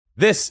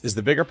This is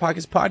the Bigger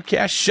Pockets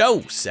Podcast,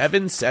 show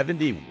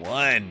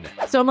 771.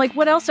 So I'm like,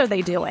 what else are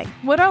they doing?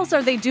 What else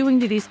are they doing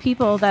to these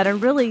people that are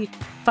really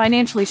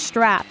financially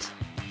strapped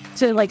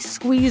to like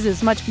squeeze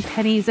as much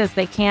pennies as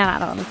they can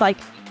out of them? It's like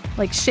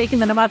shaking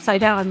them upside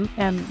down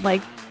and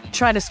like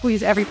try to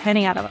squeeze every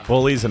penny out of them.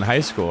 Bullies in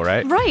high school,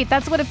 right? Right.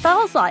 That's what it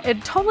feels like.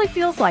 It totally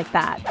feels like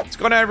that. What's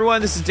going on,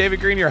 everyone? This is David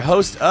Greene, your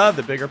host of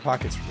the Bigger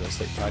Pockets Real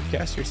Estate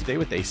Podcast, here today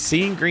with a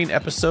Seeing Greene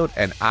episode,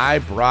 and I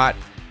brought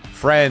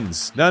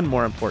friends, none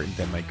more important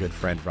than my good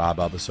friend Rob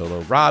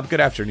Albasolo. Rob,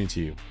 good afternoon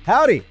to you.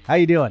 Howdy. How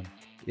you doing?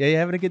 Yeah, you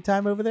having a good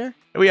time over there?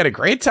 We had a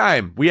great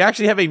time. We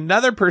actually have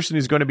another person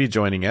who's going to be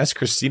joining us,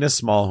 Kristina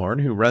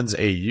Smallhorn, who runs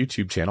a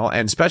YouTube channel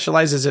and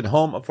specializes in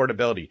home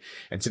affordability.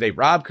 And today,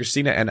 Rob,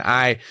 Kristina, and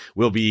I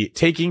will be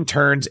taking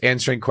turns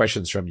answering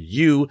questions from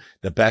you,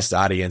 the best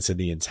audience in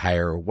the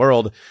entire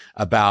world,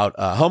 about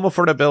home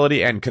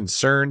affordability and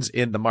concerns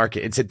in the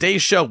market. In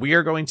today's show, we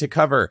are going to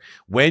cover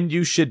when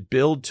you should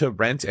build to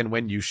rent and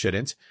when you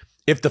shouldn't,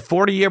 if the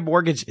 40-year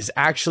mortgage is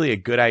actually a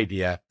good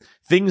idea,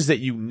 things that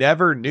you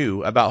never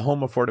knew about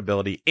home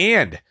affordability,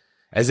 and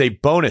as a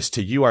bonus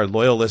to you, our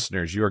loyal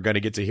listeners, you are going to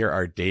get to hear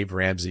our Dave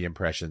Ramsey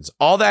impressions.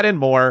 All that and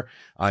more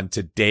on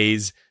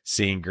today's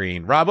Seeing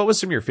Greene. Rob, what was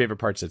some of your favorite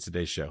parts of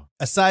today's show?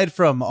 Aside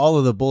from all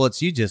of the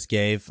bullets you just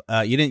gave,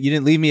 you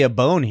didn't leave me a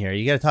bone here.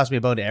 You got to toss me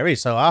a bone every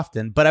so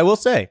often. But I will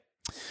say,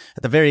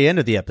 at the very end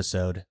of the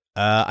episode,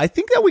 I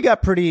think that we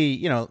got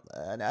pretty, I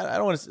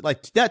don't want to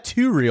like not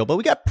too real, but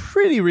we got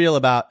pretty real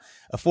about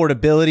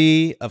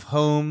affordability of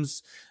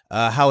homes.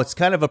 How it's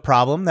kind of a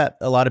problem that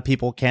a lot of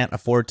people can't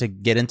afford to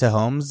get into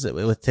homes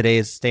with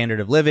today's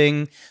standard of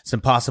living, some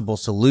possible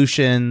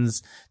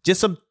solutions,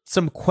 just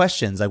some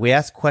questions. Like we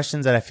ask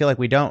questions that I feel like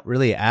we don't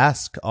really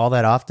ask all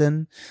that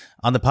often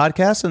on the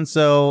podcast. And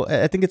so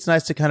I think it's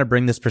nice to kind of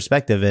bring this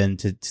perspective in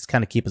to just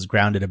kind of keep us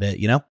grounded a bit,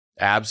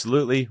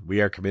 Absolutely.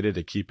 We are committed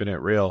to keeping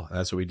it real.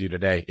 That's what we do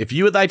today. If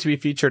you would like to be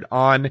featured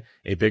on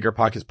a Bigger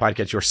Pockets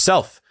podcast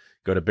yourself,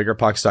 go to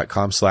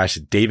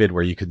biggerpockets.com/David,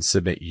 where you can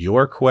submit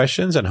your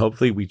questions, and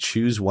hopefully we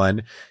choose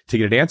one to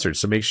get it answered.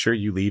 So make sure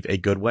you leave a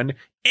good one.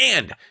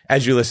 And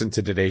as you listen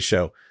to today's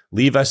show,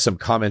 leave us some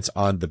comments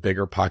on the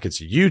Bigger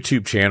Pockets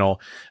YouTube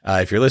channel.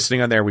 If you're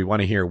listening on there, we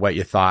want to hear what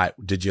you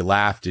thought. Did you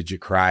laugh? Did you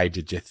cry?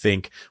 Did you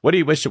think? What do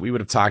you wish that we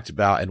would have talked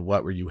about? And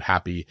what were you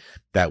happy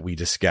that we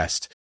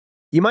discussed?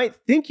 You might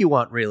think you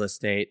want real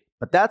estate,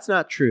 but that's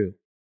not true.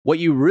 What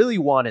you really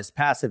want is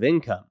passive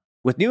income.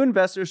 With new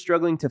investors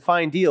struggling to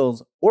find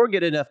deals or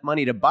get enough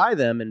money to buy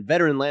them, and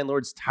veteran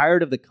landlords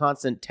tired of the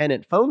constant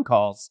tenant phone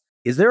calls,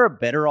 is there a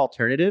better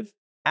alternative?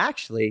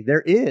 Actually,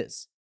 there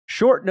is.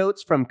 Short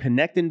notes from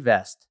Connect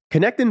Invest.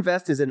 Connect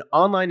Invest is an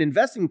online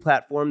investing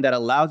platform that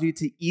allows you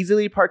to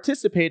easily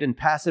participate in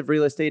passive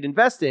real estate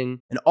investing,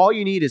 and all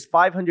you need is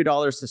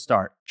 $500 to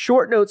start.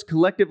 Short Notes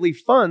collectively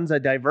funds a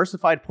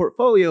diversified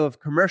portfolio of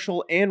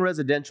commercial and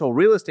residential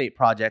real estate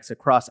projects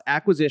across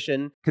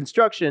acquisition,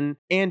 construction,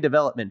 and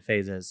development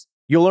phases.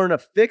 You'll earn a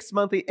fixed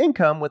monthly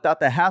income without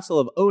the hassle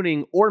of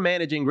owning or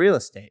managing real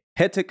estate.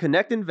 Head to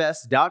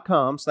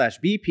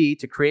connectinvest.com/BP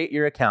to create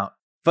your account.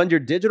 Fund your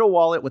digital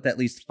wallet with at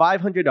least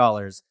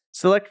 $500.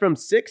 Select from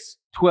 6,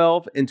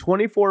 12, and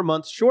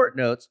 24-month short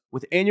notes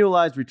with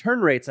annualized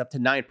return rates up to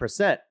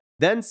 9%.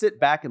 Then sit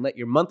back and let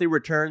your monthly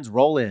returns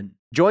roll in.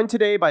 Join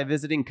today by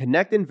visiting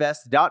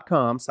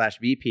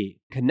connectinvest.com/BP.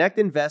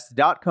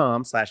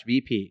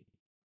 Connectinvest.com/BP.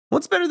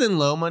 What's better than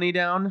low money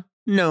down?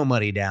 No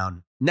money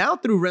down. Now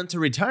through Rent to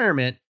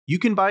Retirement, you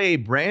can buy a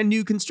brand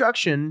new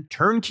construction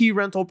turnkey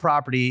rental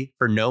property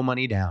for no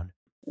money down.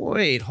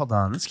 Wait, hold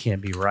on. This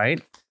can't be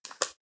right.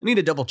 I need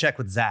to double check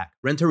with Zach,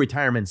 Rent to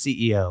Retirement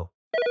CEO.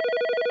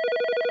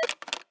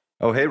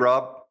 Oh, hey,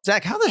 Rob.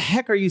 Zach, how the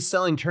heck are you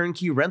selling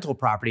turnkey rental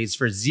properties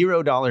for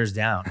 $0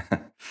 down?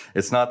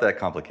 It's not that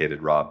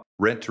complicated, Rob.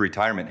 Rent to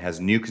Retirement has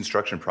new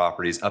construction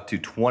properties up to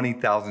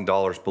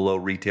 $20,000 below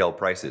retail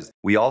prices.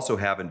 We also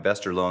have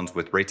investor loans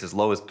with rates as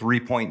low as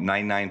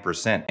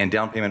 3.99% and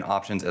down payment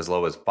options as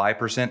low as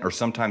 5% or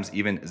sometimes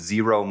even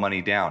zero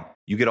money down.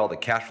 You get all the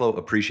cash flow,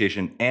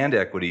 appreciation, and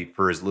equity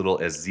for as little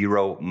as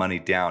zero money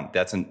down.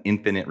 That's an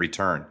infinite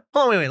return.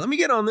 Oh, wait. Let me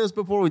get on this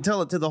before we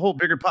tell it to the whole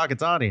Bigger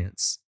Pockets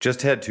audience.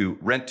 Just head to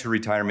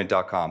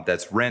renttoretirement.com.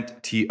 That's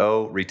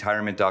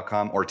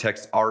renttoretirement.com or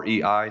text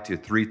REI to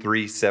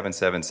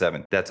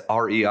 33777. That's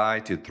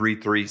REI to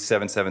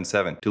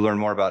 33777 to learn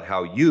more about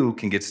how you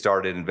can get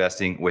started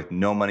investing with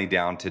no money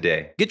down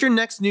today. Get your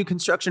next new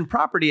construction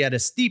property at a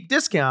steep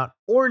discount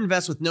or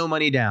invest with no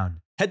money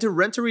down. Head to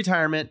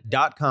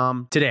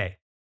renttoretirement.com today.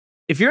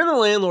 If you're in the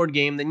landlord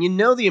game, then you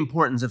know the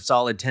importance of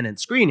solid tenant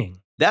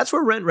screening. That's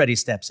where RentRedi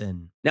steps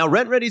in. Now,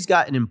 RentRedi's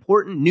got an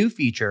important new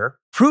feature,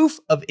 proof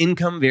of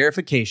income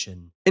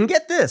verification. And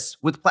get this,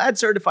 with Plaid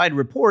certified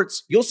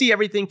reports, you'll see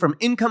everything from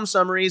income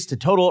summaries to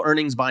total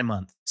earnings by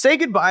month. Say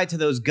goodbye to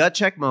those gut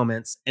check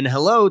moments and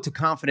hello to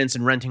confidence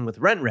in renting with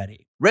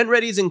RentRedi.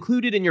 RentRedi is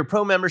included in your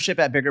pro membership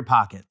at Bigger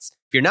Pockets.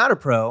 If you're not a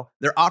pro,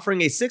 they're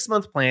offering a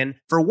 6-month plan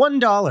for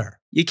 $1.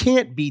 You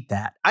can't beat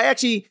that. I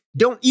actually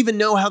don't even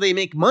know how they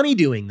make money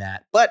doing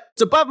that, but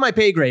it's above my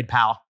pay grade,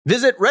 pal.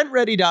 Visit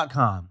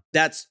rentredi.com.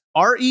 That's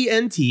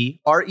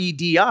rentredi.com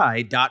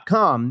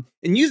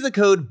and use the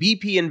code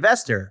BP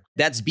Investor.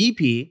 That's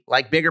BP,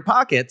 like bigger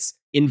pockets,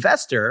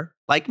 investor,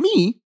 like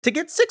me, to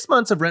get 6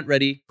 months of Rent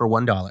Ready for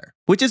 $1,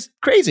 which is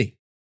crazy.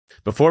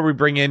 Before we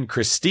bring in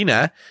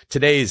Kristina,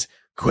 today's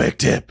quick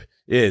tip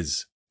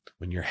is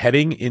when you're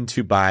heading in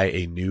to buy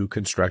a new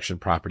construction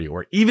property,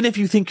 or even if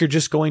you think you're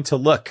just going to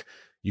look,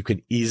 you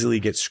can easily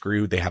get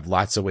screwed. They have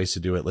lots of ways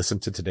to do it. Listen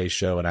to today's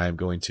show, and I am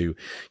going to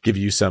give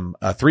you some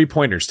 3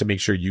 pointers to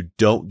make sure you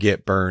don't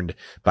get burned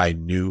by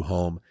new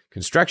home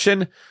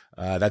construction.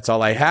 That's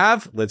all I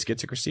have. Let's get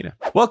to Kristina.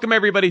 Welcome,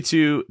 everybody,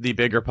 to the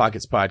Bigger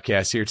Pockets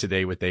podcast, here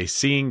today with a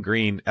Seeing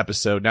Greene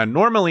episode. Now,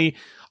 normally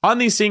on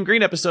these Seeing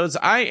Greene episodes,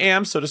 I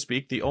am, so to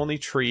speak, the only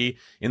tree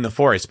in the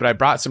forest, but I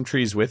brought some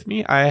trees with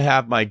me. I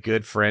have my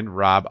good friend,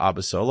 Rob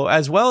Abasolo,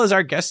 as well as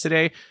our guest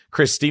today,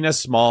 Kristina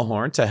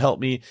Smallhorn, to help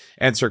me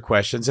answer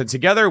questions. And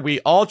together, we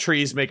all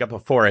trees make up a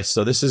forest.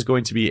 So this is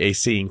going to be a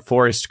Seeing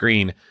Forest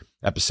Greene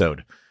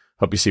episode.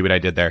 Hope you see what I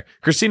did there.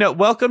 Kristina,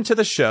 welcome to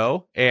the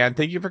show, and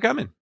thank you for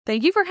coming.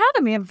 Thank you for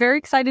having me. I'm very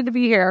excited to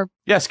be here.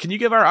 Yes. Can you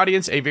give our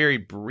audience a very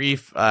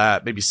brief,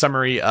 maybe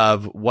summary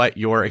of what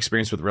your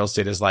experience with real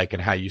estate is like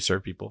and how you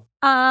serve people?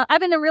 I've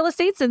been in real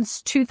estate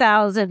since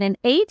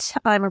 2008.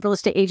 I'm a real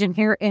estate agent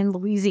here in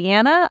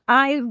Louisiana.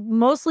 I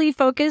mostly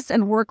focus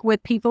and work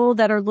with people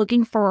that are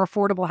looking for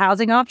affordable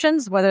housing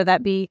options, whether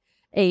that be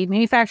a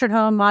manufactured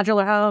home,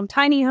 modular home,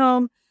 tiny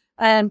home,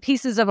 and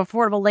pieces of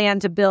affordable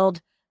land to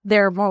build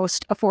their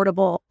most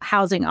affordable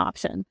housing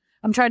option.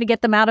 I'm trying to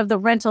get them out of the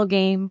rental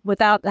game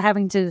without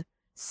having to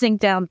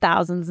sink down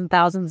thousands and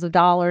thousands of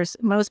dollars.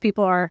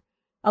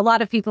 A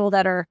lot of people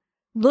that are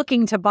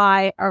looking to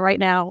buy are right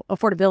now,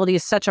 affordability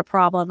is such a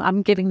problem.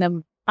 I'm giving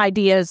them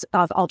ideas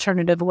of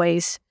alternative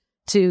ways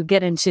to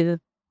get into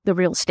the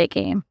real estate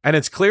game. And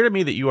it's clear to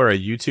me that you are a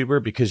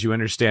YouTuber because you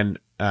understand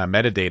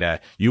metadata.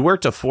 You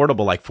worked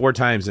affordable like 4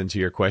 times into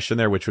your question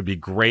there, which would be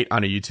great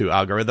on a YouTube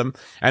algorithm.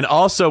 And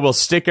also will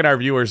stick in our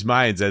viewers'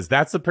 minds as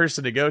that's the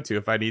person to go to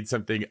if I need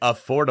something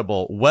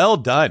affordable. Well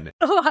done.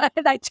 Oh,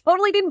 I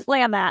totally didn't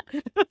plan that.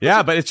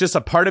 Yeah, but it's just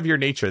a part of your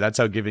nature. That's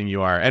how giving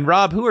you are. And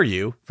Rob, who are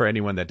you for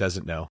anyone that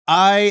doesn't know?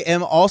 I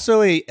am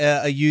also a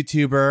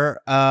YouTuber.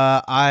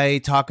 I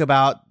talk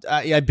about,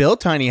 I build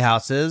tiny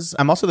houses.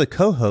 I'm also the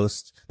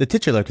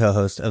titular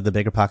co-host of the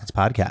Bigger Pockets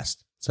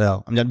podcast.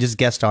 So I'm just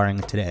guest starring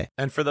today.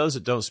 And for those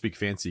that don't speak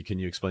fancy, can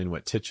you explain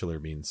what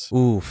titular means?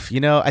 Oof,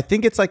 I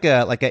think it's like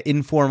an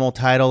informal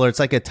title, or it's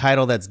like a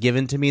title that's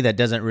given to me that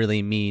doesn't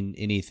really mean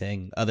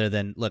anything other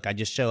than, look, I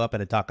just show up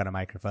and I talk on a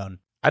microphone.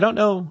 I don't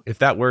know if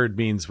that word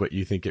means what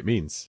you think it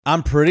means.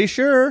 I'm pretty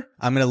sure.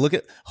 I'm going to look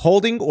at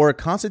holding or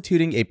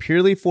constituting a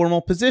purely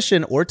formal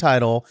position or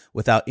title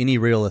without any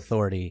real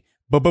authority.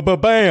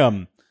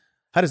 Bam!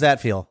 How does that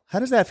feel? How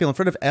does that feel in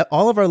front of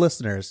all of our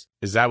listeners?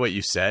 Is that what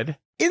you said?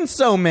 In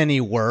so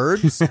many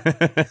words.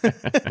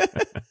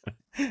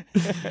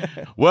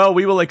 Well,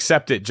 we will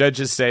accept it.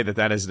 Judges say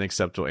that is an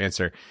acceptable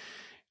answer.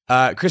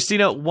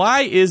 Kristina,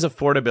 why is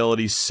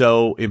affordability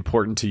so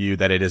important to you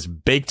that it is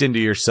baked into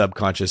your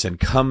subconscious and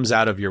comes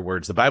out of your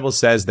words? The Bible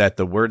says that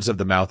the words of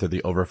the mouth are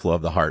the overflow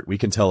of the heart. We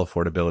can tell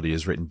affordability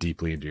is written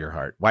deeply into your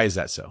heart. Why is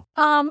that so?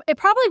 It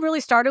probably really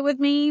started with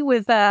me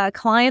with a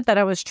client that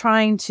I was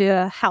trying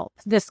to help.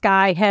 This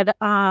guy had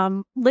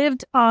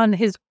lived on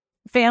his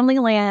family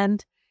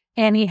land,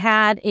 and he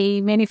had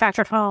a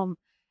manufactured home,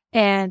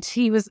 and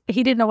he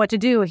didn't know what to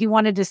do. He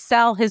wanted to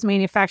sell his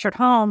manufactured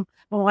home,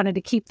 but wanted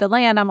to keep the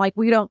land. I'm like,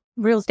 real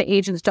estate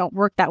agents don't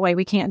work that way.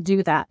 We can't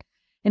do that.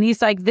 And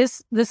he's like,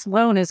 this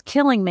loan is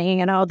killing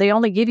me. They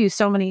only give you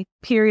so many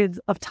periods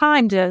of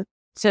time to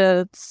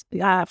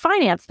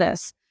finance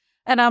this.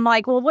 And I'm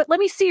like, well, let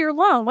me see your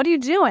loan. What are you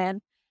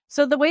doing?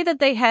 So the way that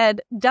they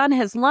had done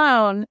his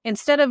loan,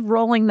 instead of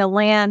rolling the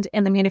land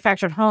and the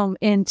manufactured home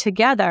in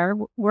together,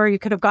 where you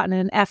could have gotten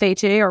an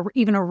FHA or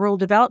even a rural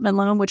development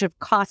loan, which have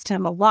cost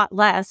him a lot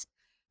less,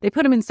 they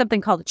put him in something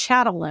called a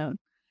chattel loan,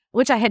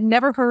 which I had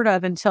never heard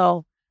of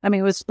until,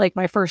 it was like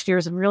my first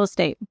years in real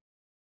estate.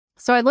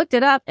 So I looked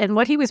it up, and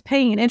what he was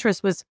paying in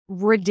interest was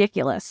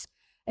ridiculous.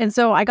 And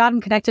so I got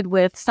him connected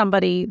with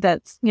somebody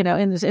that's,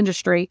 in this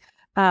industry,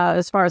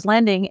 as far as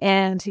lending.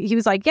 And he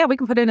was like, yeah, we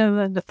can put in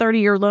a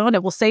 30-year loan.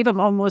 It will save him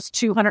almost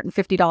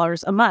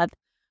 $250 a month,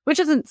 which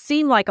doesn't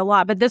seem like a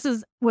lot, but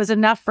was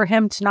enough for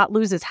him to not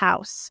lose his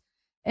house.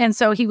 And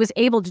so he was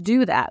able to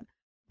do that.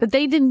 But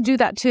they didn't do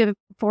that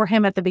for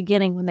him at the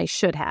beginning when they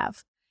should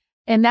have.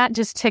 And that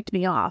just ticked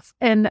me off.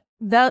 And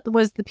that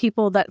was the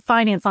people that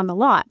finance on the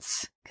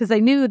lots, because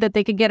they knew that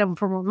they could get them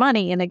for more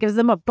money, and it gives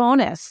them a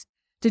bonus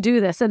to do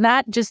this. And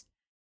that just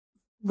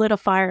lit a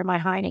fire in my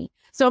hiney.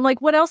 So I'm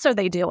like, what else are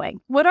they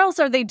doing? What else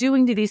are they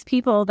doing to these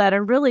people that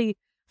are really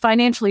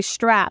financially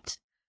strapped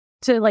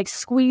to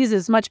squeeze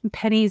as much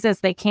pennies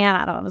as they can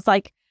out of them? It's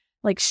like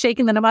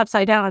shaking them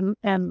upside down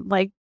and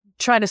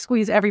try to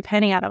squeeze every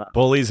penny out of them.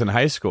 Bullies in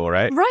high school,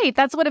 right? Right.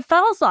 That's what it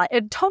feels like.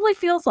 It totally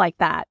feels like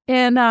that.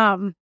 And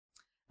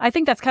I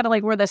think that's kind of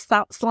like where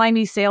the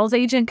slimy sales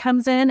agent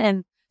comes in.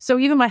 And so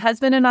even my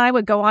husband and I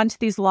would go onto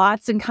these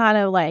lots and kind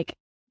of like,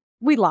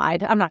 we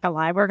lied. I'm not going to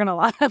lie. We're going to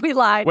lie. We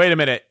lied. Wait a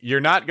minute.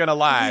 You're not going to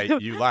lie.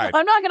 You lied.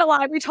 I'm not going to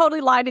lie. We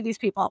totally lied to these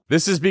people.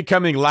 This is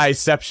becoming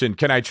lieception.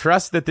 Can I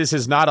trust that this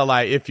is not a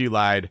lie if you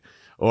lied?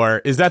 Or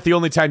is that the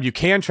only time you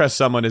can trust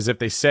someone is if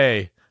they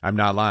say, I'm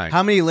not lying?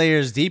 How many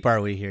layers deep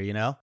are we here, you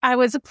know? I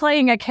was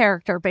playing a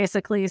character,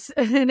 basically.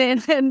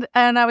 And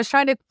I was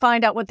trying to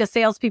find out what the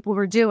salespeople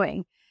were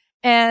doing.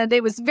 And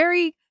it was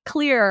very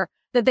clear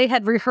that they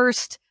had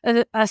rehearsed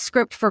a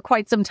script for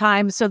quite some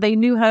time. So they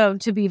knew how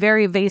to be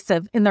very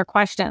evasive in their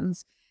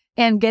questions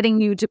and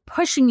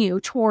pushing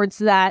you towards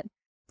that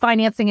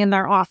financing in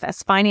their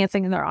office.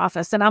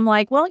 And I'm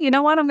like, well, you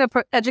know what? I'm going to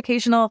put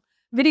educational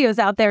videos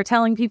out there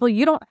telling people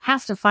you don't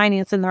have to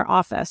finance in their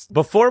office.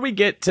 Before we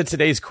get to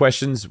today's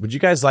questions, would you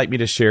guys like me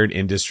to share an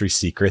industry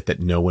secret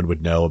that no one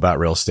would know about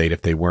real estate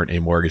if they weren't a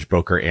mortgage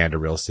broker and a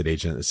real estate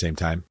agent at the same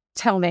time?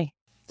 Tell me.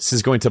 This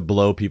is going to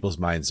blow people's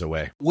minds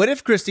away. What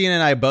if Kristina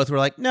and I both were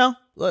like, no,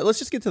 let's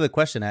just get to the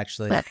question,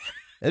 actually. That'd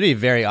be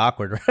very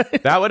awkward,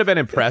 right? That would have been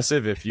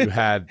impressive if you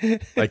had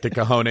like the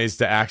cojones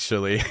to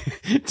actually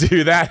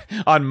do that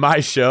on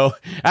my show.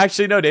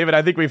 Actually, no, David,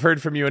 I think we've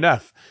heard from you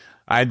enough.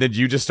 And then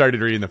you just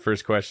started reading the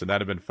first question.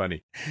 That'd have been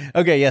funny.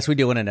 Okay, yes, we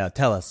do want to know.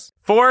 Tell us.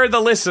 For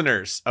the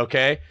listeners,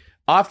 okay?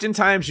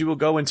 Oftentimes you will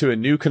go into a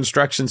new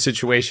construction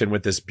situation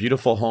with this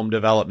beautiful home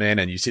development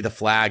and you see the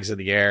flags in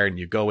the air and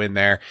you go in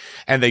there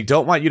and they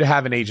don't want you to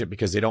have an agent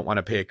because they don't want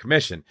to pay a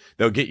commission.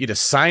 They'll get you to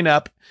sign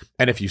up.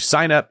 And if you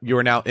sign up, you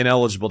are now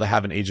ineligible to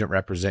have an agent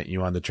represent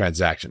you on the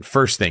transaction.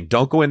 First thing,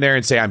 don't go in there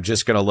and say, I'm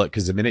just going to look,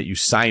 because the minute you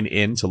sign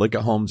in to look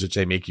at homes, which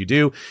they make you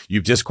do,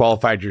 you've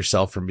disqualified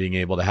yourself from being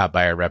able to have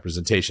buyer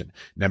representation.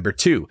 Number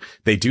two,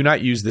 they do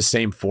not use the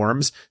same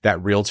forms that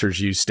realtors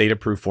use,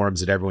 state-approved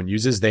forms that everyone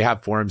uses. They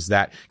have forms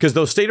that, because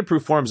those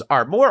state-approved forms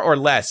are more or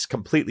less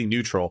completely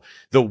neutral.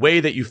 The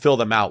way that you fill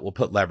them out will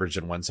put leverage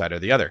on one side or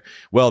the other.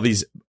 Well,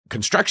 these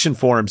construction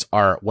forms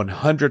are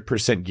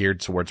 100% geared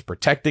towards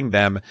protecting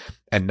them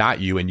and not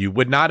you. And you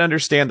would not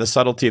understand the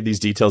subtlety of these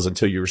details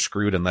until you were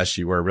screwed unless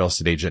you were a real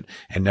estate agent.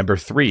 And number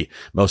three,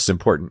 most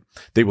important,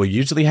 they will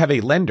usually have a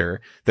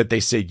lender that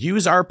they say,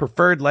 use our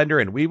preferred lender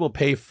and we will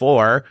pay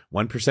for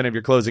 1% of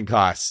your closing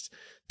costs.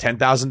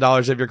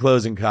 $10,000 of your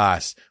closing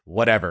costs,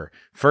 whatever.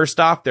 First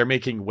off, they're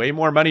making way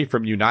more money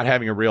from you not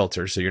having a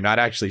realtor, so you're not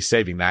actually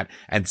saving that.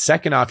 And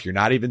second off, you're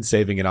not even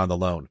saving it on the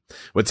loan.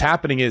 What's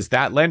happening is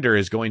that lender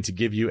is going to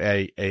give you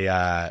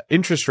a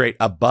interest rate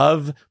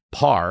above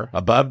par,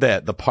 above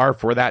the par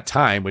for that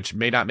time, which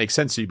may not make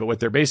sense to you, but what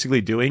they're basically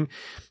doing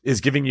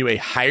is giving you a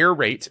higher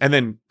rate and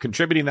then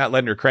contributing that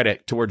lender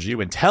credit towards you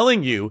and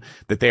telling you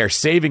that they are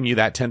saving you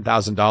that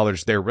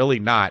 $10,000. They're really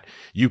not.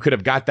 You could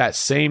have got that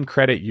same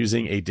credit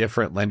using a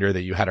different lender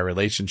that you had a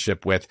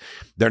relationship with.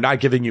 They're not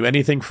giving you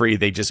anything free.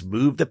 They just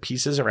move the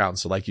pieces around.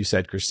 So like you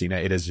said,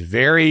 Kristina, it is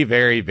very,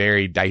 very,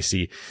 very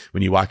dicey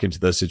when you walk into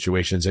those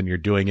situations and you're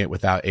doing it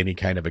without any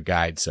kind of a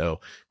guide.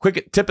 So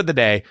quick tip of the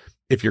day.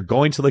 If you're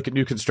going to look at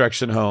new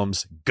construction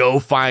homes, go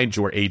find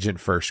your agent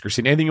first.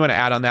 Kristina, anything you want to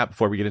add on that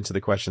before we get into the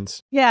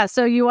questions? Yeah,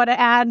 so you want to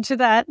add to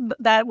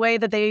that way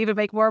that they even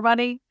make more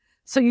money?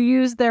 So you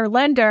use their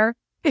lender,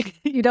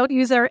 you don't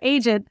use their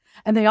agent,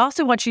 and they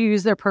also want you to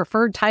use their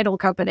preferred title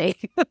company.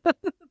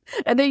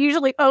 And they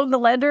usually own the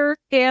lender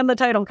and the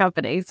title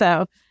company.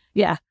 So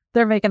yeah,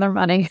 they're making their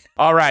money.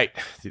 All right.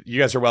 You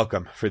guys are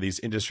welcome for these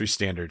industry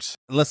standards.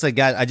 Listen,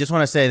 guys, I just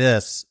want to say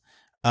this.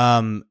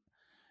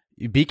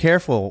 Be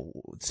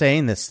careful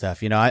saying this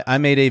stuff. You know, I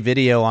made a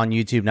video on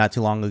YouTube not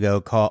too long ago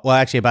called, well,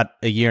 actually about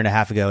a year and a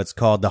half ago. It's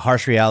called The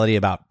Harsh Reality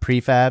About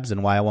Prefabs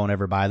and Why I Won't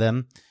Ever Buy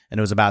Them. And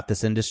it was about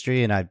this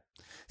industry. And I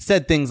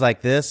said things like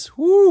this.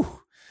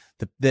 Whoo!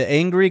 The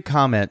angry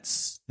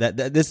comments, that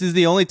this is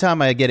the only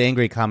time I get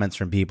angry comments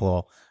from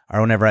people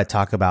are whenever I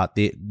talk about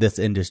this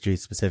industry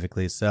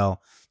specifically. So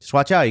just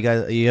watch out. You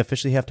guys, you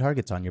officially have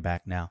targets on your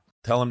back now.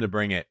 Tell them to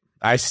bring it.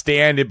 I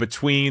stand in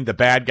between the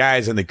bad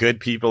guys and the good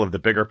people of the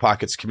Bigger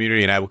Pockets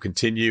community, and I will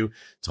continue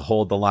to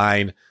hold the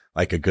line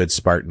like a good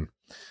Spartan.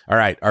 All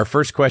right. Our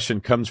first question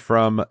comes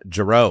from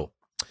Jero.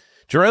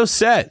 Jero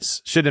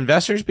says, should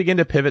investors begin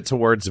to pivot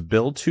towards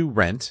build to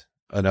rent,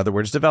 in other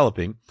words,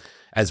 developing,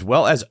 as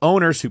well as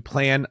owners who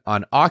plan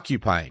on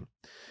occupying?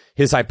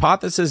 His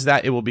hypothesis is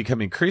that it will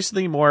become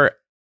increasingly more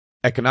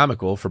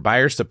economical for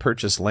buyers to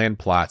purchase land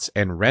plots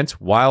and rent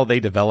while they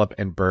develop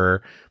and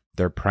burr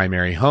their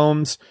primary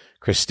homes.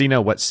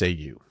 Kristina, what say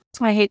you?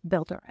 I hate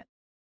build to rent.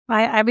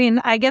 I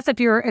mean, I guess if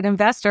you're an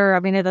investor, I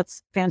mean,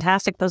 that's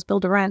fantastic, those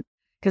build to rent.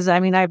 Because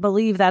I mean, I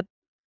believe that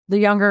the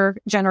younger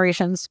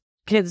generations,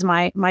 kids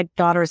my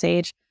daughter's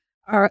age,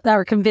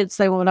 are convinced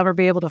they will never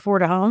be able to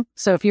afford a home.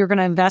 So if you're going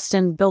to invest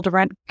in build to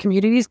rent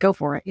communities, go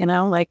for it. You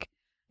know, like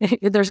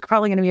there's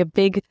probably going to be a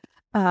big,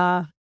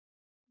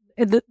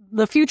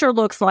 the future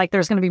looks like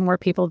there's going to be more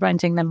people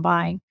renting than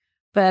buying.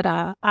 But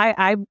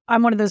I'm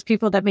one of those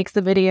people that makes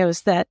the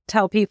videos that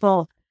tell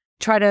people,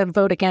 try to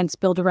vote against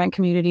build-to-rent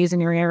communities in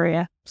your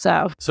area.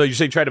 So you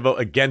say try to vote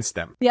against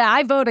them. yeah,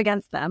 I vote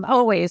against them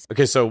always.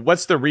 Okay, so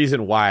what's the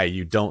reason why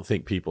you don't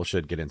think people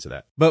should get into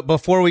that? But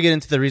before we get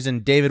into the reason,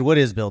 David, what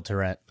is build to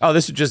rent? Oh,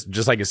 this is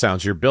just like it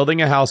sounds. You're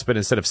building a house, but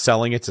instead of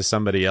selling it to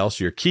somebody else,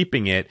 you're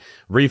keeping it,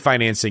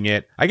 refinancing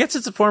it. I guess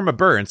it's a form of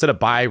BRRRR. Instead of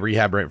buy,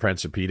 rehab, rent,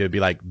 rent, repeat, it'd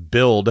be like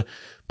build.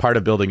 Part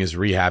of building is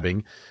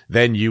rehabbing.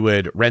 Then you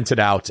would rent it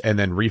out and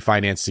then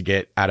refinance to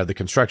get out of the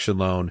construction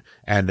loan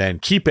and then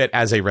keep it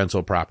as a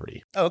rental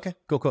property. Oh, okay.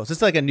 Cool. So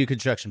it's like a new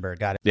construction BRRRR.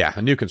 Got it. Yeah,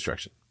 a new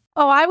construction.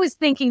 Oh, I was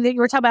thinking that you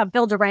were talking about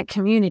build-to-rent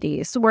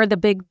communities where the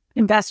big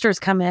investors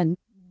come in,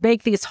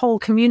 make this whole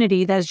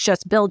community that's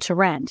just build to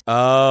rent.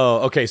 Oh,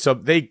 okay.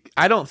 So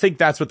I don't think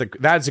that's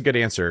that's a good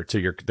answer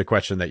to the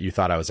question that you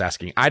thought I was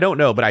asking. I don't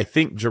know, but I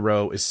think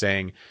Jarreau is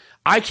saying,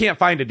 I can't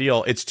find a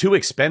deal. It's too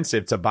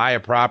expensive to buy a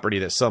property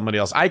that somebody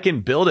else, I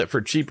can build it for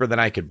cheaper than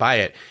I could buy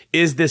it.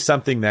 Is this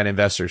something that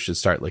investors should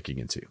start looking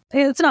into?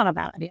 It's not a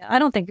bad idea. I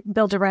don't think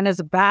build to rent is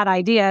a bad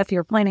idea if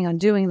you're planning on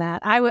doing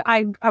that.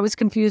 I was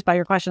confused by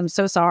your question. I'm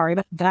so sorry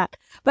about that.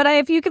 But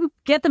if you can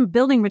get them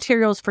building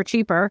materials for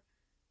cheaper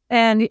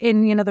and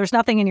there's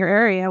nothing in your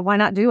area, why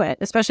not do it?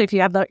 Especially if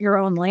you have your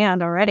own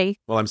land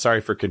already. Well, I'm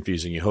sorry for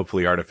confusing you.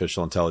 Hopefully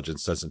artificial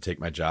intelligence doesn't take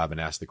my job and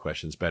ask the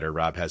questions better.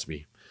 Rob has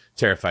me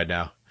terrified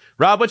now.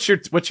 Rob, what's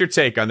your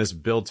take on this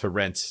build to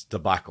rent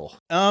debacle?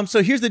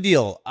 So here's the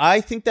deal. I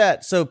think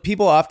that, so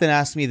people often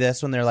ask me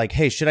this when they're like,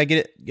 hey, should I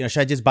get it?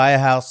 Should I just buy a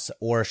house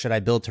or should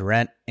I build to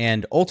rent?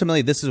 And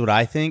ultimately, this is what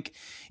I think.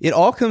 It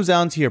all comes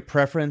down to your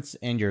preference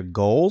and your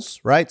goals,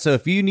 right? So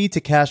if you need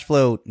to cash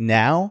flow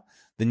now,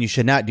 then you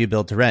should not do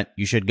build to rent.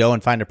 You should go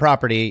and find a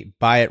property,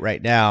 buy it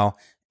right now,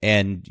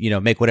 and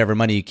make whatever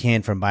money you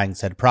can from buying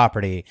said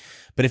property.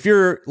 But if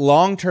your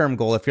long-term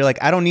goal, if you're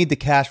like, I don't need the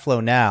cash flow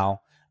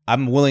now,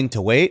 I'm willing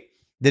to wait,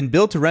 then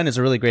build to rent is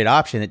a really great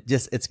option.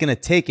 It's going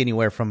to take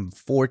anywhere from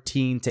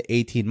 14 to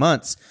 18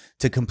 months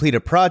to complete a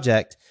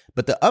project.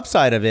 But the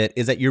upside of it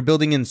is that you're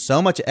building in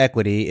so much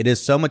equity. It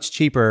is so much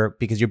cheaper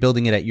because you're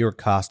building it at your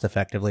cost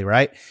effectively,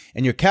 right?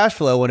 And your cash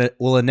flow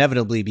will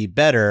inevitably be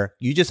better.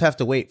 You just have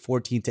to wait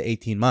 14 to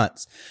 18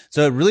 months.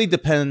 So it really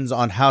depends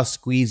on how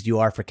squeezed you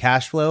are for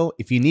cash flow.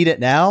 If you need it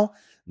now,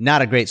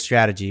 not a great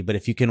strategy. But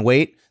if you can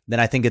wait, then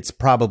I think it's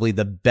probably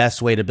the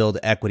best way to build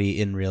equity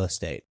in real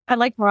estate. I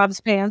like Rob's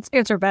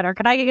answer better.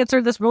 Can I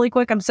answer this really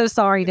quick? I'm so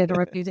sorry to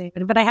interrupt you,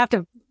 David, but I have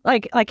to, I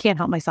can't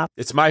help myself.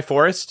 It's my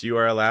forest. You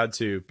are allowed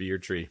to be your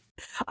tree.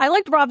 I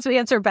liked Rob's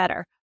answer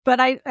better, but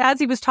as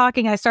he was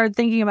talking, I started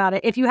thinking about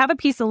it. If you have a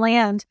piece of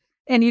land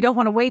and you don't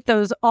want to wait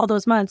all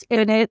those months,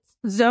 and it's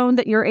zoned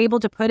that you're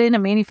able to put in a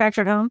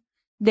manufactured home,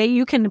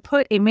 you can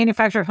put a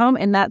manufactured home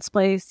in that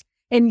place.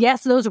 And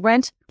yes, those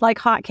rent like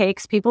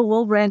hotcakes. People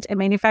will rent a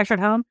manufactured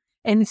home.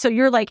 And so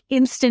you're like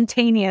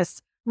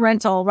instantaneous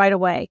rental right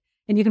away.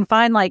 And you can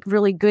find like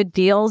really good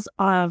deals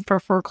for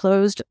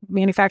foreclosed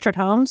manufactured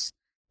homes.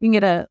 You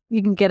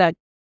can get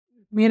a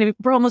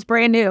almost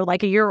brand new,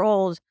 like a year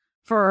old,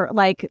 for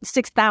like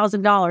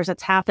 $6,000.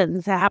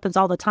 That happens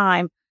all the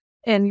time.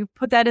 And you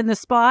put that in the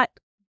spot,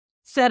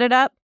 set it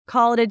up,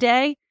 call it a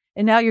day,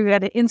 and now you've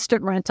got an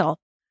instant rental.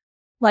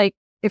 Like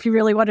if you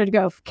really wanted to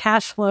go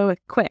cash flow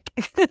quick.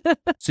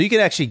 So you could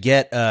actually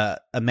get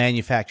a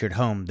manufactured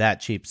home that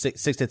cheap,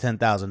 $6,000 to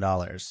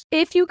 $10,000.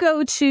 If you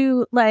go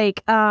to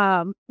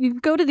you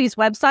go to these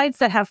websites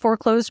that have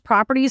foreclosed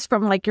properties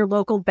from like your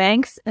local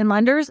banks and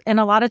lenders, and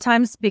a lot of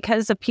times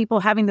because of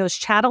people having those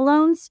chattel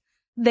loans,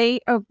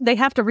 they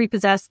have to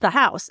repossess the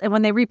house, and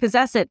when they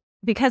repossess it,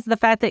 because of the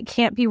fact that it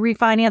can't be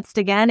refinanced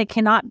again,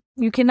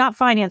 you cannot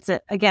finance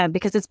it again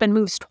because it's been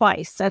moved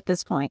twice at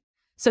this point.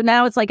 So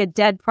now it's like a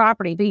dead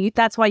property, but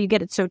that's why you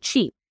get it so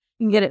cheap.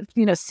 You can get it,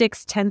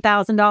 $6,000,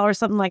 $10,000,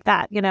 something like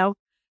that,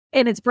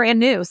 and it's brand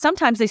new.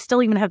 Sometimes they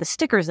still even have the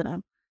stickers in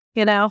them,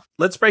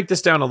 Let's break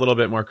this down a little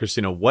bit more,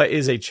 Kristina. What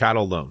is a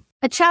chattel loan?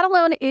 A chattel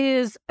loan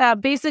is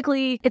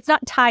basically, it's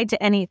not tied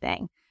to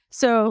anything.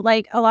 So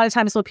like a lot of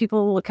times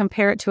people will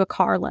compare it to a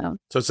car loan.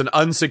 So it's an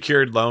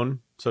unsecured loan,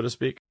 so to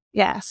speak?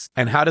 Yes.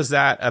 And how does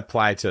that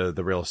apply to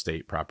the real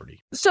estate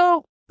property?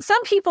 So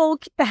some people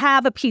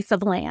have a piece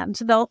of land.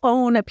 They'll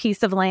own a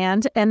piece of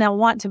land and they'll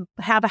want to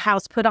have a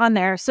house put on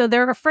there. So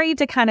they're afraid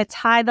to kind of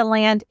tie the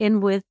land in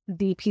with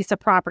the piece of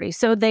property.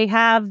 So they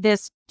have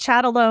this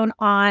chattel loan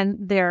on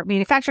their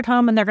manufactured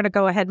home and they're going to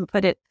go ahead and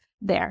put it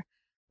there.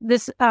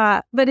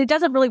 But it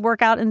doesn't really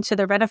work out into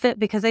their benefit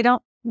because they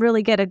don't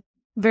really get a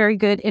very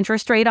good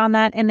interest rate on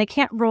that. And they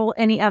can't roll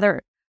any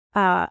other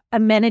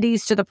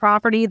amenities to the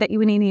property that you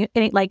would need,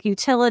 like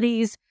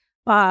utilities,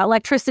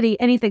 electricity,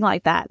 anything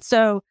like that.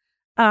 So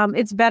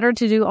it's better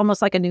to do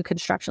almost like a new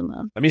construction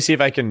loan. Let me see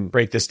if I can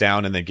break this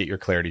down and then get your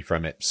clarity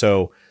from it.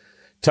 So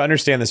to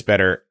understand this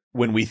better,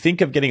 when we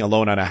think of getting a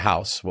loan on a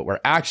house, what we're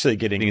actually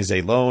getting is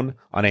a loan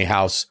on a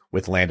house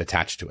with land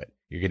attached to it.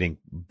 You're getting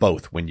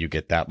both when you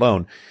get that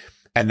loan.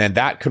 And then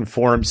that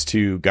conforms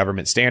to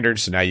government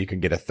standards. So now you can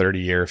get a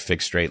 30-year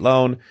fixed rate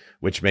loan,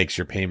 which makes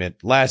your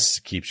payment less,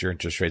 keeps your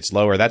interest rates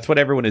lower. That's what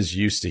everyone is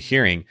used to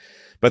hearing.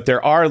 But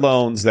there are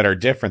loans that are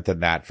different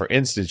than that. For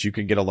instance, you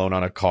can get a loan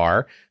on a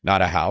car,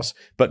 not a house.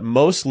 But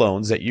most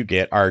loans that you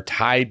get are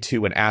tied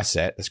to an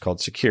asset that's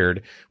called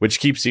secured, which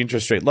keeps the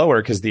interest rate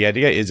lower because the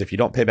idea is if you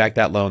don't pay back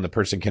that loan, the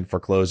person can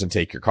foreclose and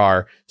take your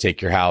car,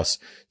 take your house,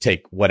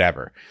 take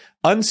whatever.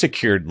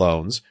 Unsecured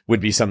loans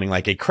would be something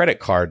like a credit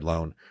card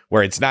loan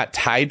where it's not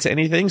tied to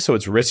anything. So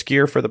it's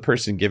riskier for the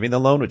person giving the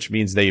loan, which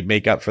means they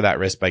make up for that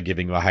risk by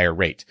giving you a higher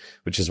rate,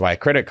 which is why a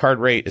credit card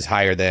rate is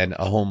higher than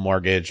a home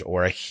mortgage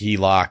or a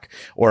HELOC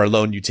or a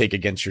loan you take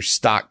against your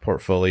stock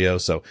portfolio.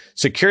 So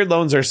secured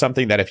loans are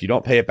something that if you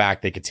don't pay it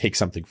back, they could take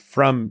something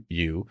from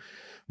you,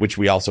 which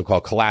we also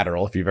call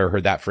collateral. If you've ever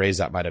heard that phrase,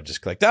 that might have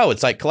just clicked. Oh,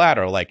 it's like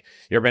collateral. Like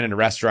you ever been in a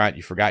restaurant,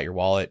 you forgot your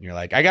wallet and you're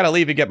like, I got to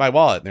leave and get my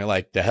wallet. And they're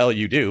like, the hell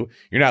you do.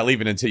 You're not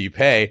leaving until you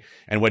pay.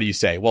 And what do you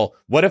say? Well,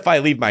 what if I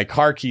leave my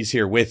car keys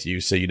here with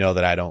you so you know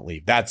that I don't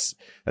leave? That's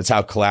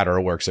how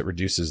collateral works. It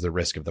reduces the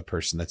risk of the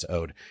person that's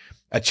owed.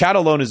 A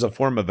chattel loan is a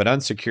form of an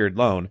unsecured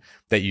loan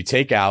that you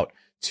take out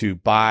to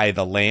buy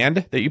the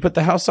land that you put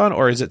the house on,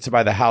 or is it to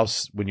buy the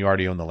house when you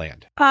already own the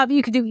land?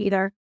 You could do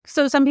either.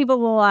 So some people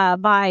will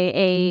buy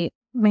a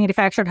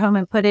manufactured home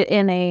and put it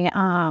in a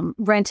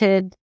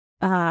rented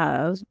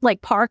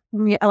like park,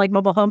 like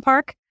mobile home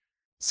park.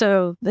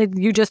 So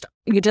you just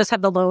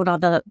have the loan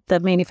on the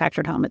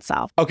manufactured home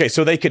itself. Okay,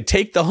 so they could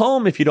take the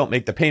home if you don't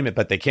make the payment,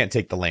 but they can't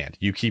take the land.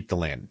 You keep the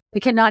land.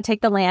 They cannot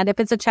take the land. If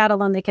it's a chattel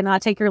loan, they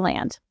cannot take your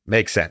land.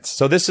 Makes sense.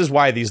 So this is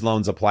why these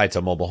loans apply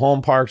to mobile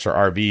home parks or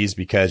RVs,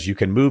 because you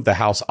can move the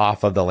house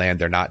off of the land.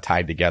 They're not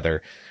tied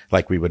together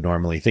like we would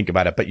normally think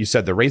about it. But you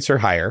said the rates are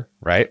higher,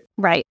 right?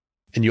 Right.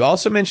 And you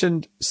also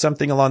mentioned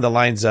something along the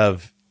lines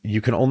of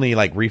you can only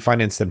like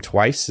refinance them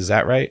twice. Is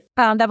that right?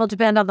 That will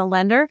depend on the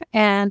lender.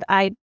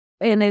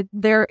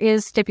 There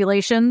is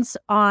stipulations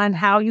on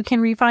how you can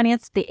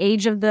refinance. The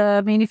age of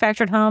the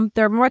manufactured home,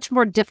 they're much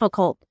more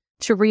difficult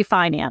to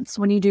refinance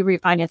when you do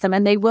refinance them.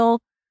 And they will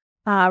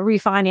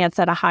refinance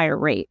at a higher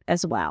rate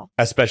as well.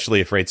 Especially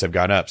if rates have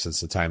gone up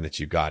since the time that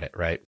you got it,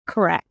 right?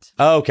 Correct.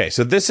 Okay,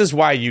 so this is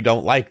why you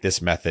don't like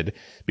this method,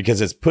 because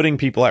it's putting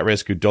people at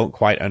risk who don't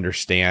quite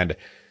understand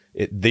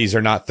these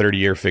are not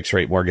 30-year fixed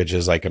rate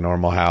mortgages like a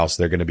normal house.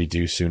 They're going to be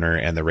due sooner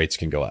and the rates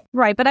can go up.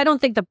 Right. But I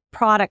don't think the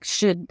product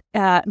should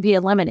be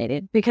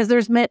eliminated because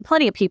there's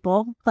plenty of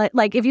people.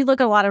 Like if you look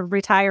at a lot of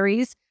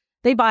retirees,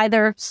 they buy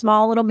their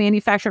small little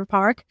manufactured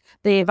park.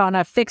 They've on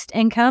a fixed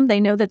income. They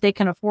know that they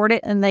can afford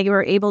it and they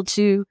were able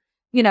to,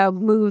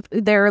 move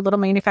their little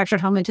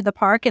manufactured home into the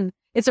park. And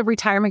it's a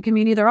retirement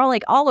community. They're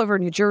all over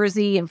New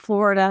Jersey and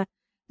Florida.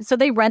 So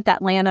they rent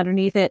that land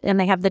underneath it and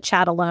they have the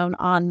chattel loan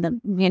on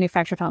the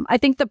manufactured home. I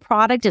think the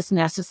product is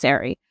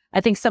necessary.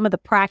 I think some of the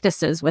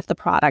practices with the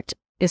product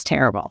is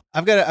terrible.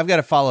 I've got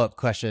a follow-up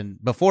question.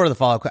 Before the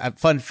follow-up,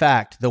 fun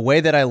fact, the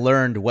way that I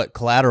learned what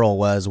collateral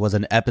was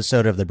an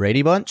episode of The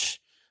Brady Bunch.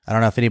 I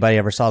don't know if anybody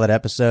ever saw that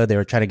episode. They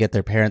were trying to get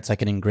their parents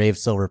like an engraved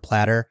silver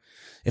platter.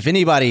 If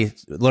anybody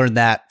learned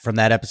that from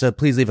that episode,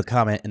 please leave a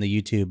comment in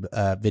the YouTube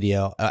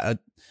video.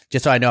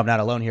 Just so I know I'm not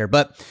alone here.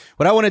 But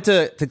what I wanted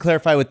to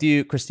clarify with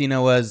you,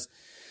 Kristina, was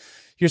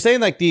you're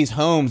saying like these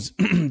homes,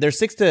 they're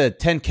 6 to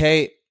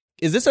 10K.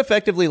 Is this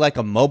effectively like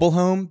a mobile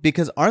home?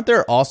 Because aren't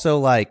there also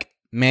like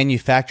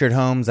manufactured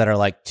homes that are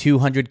like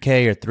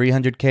 200K or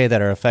 300K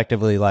that are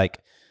effectively like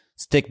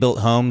stick-built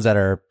homes that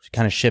are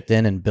kind of shipped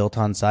in and built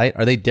on site?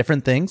 Are they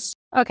different things?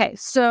 Okay,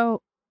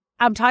 so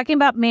I'm talking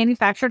about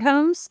manufactured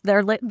homes.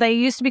 They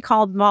used to be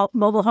called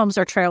mobile homes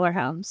or trailer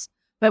homes.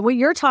 But what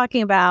you're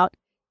talking about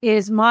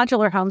is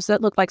modular homes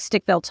that look like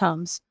stick-built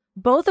homes.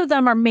 Both of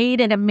them are made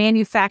in a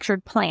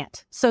manufactured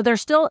plant. So they're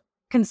still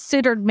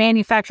considered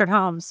manufactured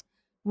homes.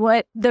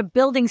 What the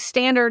building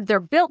standard they're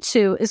built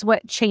to is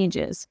what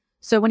changes.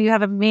 So when you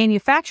have a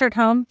manufactured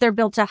home, they're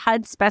built to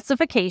HUD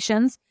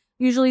specifications.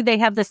 Usually they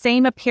have the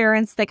same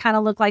appearance. They kind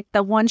of look like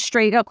the one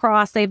straight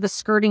across. They have the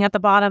skirting at the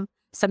bottom.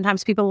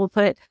 Sometimes people will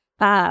put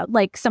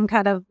like some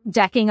kind of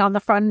decking on the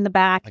front and the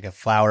back. Like a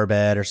flower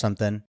bed or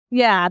something.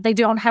 Yeah, they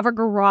don't have a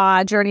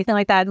garage or anything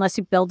like that unless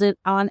you build it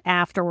on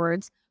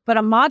afterwards. But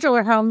a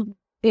modular home,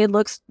 it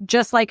looks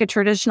just like a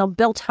traditional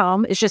built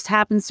home. It just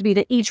happens to be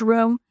that each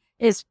room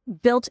is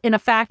built in a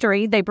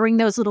factory. They bring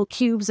those little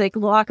cubes, they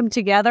lock them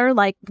together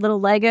like little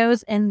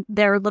Legos, and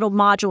they're little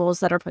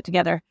modules that are put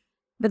together.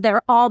 But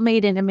they're all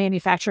made in a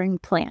manufacturing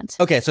plant.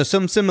 Okay, so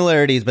some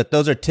similarities, but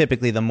those are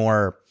typically the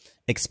more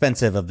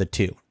expensive of the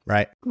two,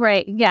 right?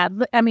 Right, yeah.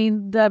 I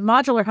mean, the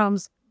modular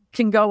homes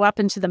can go up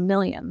into the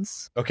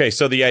millions. Okay,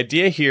 so the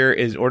idea here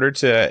is in order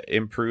to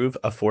improve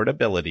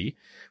affordability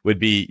would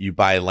be you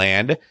buy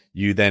land,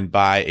 you then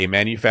buy a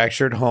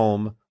manufactured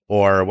home,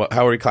 or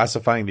how are we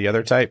classifying the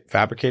other type?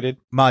 Fabricated?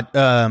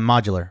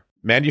 Modular.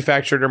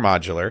 Manufactured or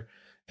modular,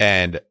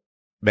 and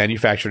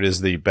manufactured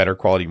is the better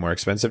quality, more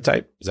expensive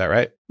type. Is that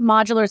right?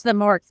 Modular is the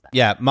more expensive.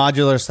 Yeah,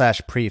 modular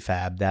 /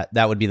 prefab.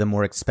 That would be the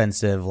more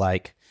expensive,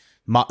 like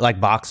like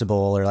Boxable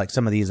or like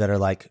some of these that are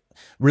like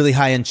really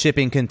high-end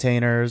shipping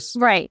containers.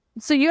 Right.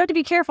 So you have to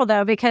be careful,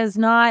 though, because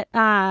not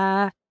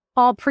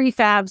all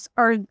prefabs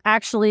are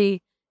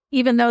actually,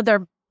 even though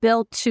they're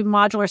built to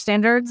modular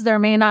standards, there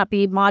may not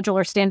be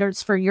modular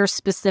standards for your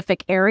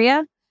specific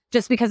area.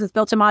 Just because it's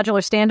built to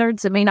modular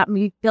standards, it may not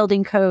be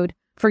building code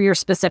for your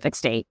specific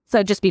state.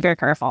 So just be very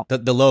careful.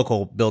 The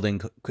local building,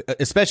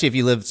 especially if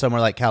you live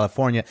somewhere like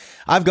California.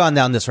 I've gone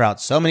down this route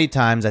so many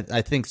times.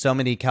 I think so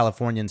many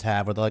Californians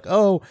have, where they're like,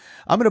 oh,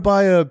 I'm going to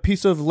buy a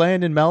piece of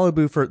land in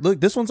Malibu for, look,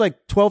 this one's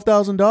like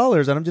 $12,000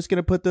 and I'm just going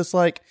to put this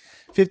like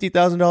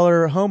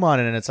 $50,000 home on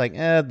it. And it's like,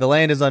 the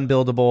land is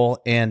unbuildable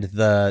and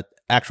the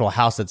actual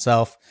house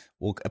itself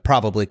will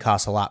probably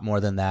cost a lot more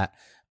than that.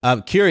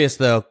 I'm curious,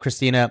 though,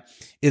 Kristina,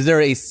 is there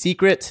a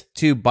secret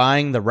to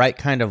buying the right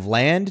kind of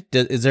land?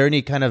 Is there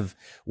any kind of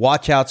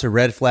watch outs or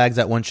red flags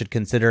that one should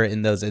consider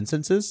in those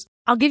instances?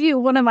 I'll give you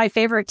one of my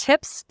favorite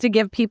tips to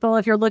give people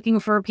if you're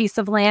looking for a piece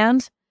of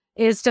land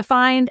is to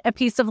find a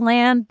piece of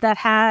land that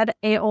had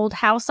an old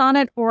house on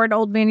it or an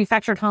old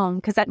manufactured home,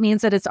 because that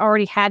means that it's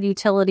already had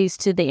utilities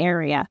to the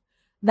area.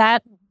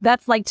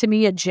 That's like, to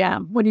me, a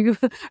gem. When you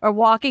are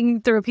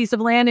walking through a piece of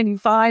land and you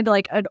find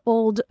like an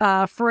old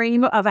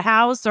frame of a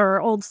house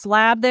or old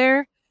slab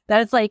there,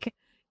 that's like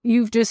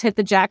you've just hit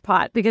the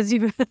jackpot, because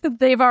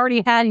they've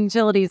already had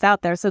utilities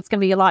out there. So it's going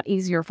to be a lot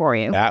easier for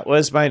you. That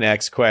was my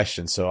next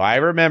question. So I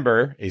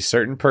remember a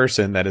certain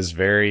person that is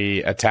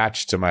very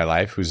attached to my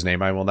life, whose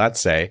name I will not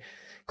say,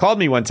 called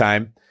me one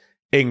time,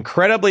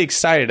 incredibly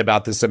excited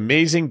about this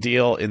amazing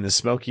deal in the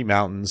Smoky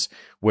Mountains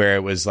where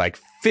it was like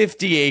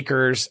 50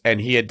 acres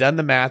and he had done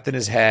the math in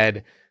his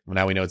head. Well,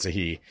 now we know it's a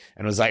he,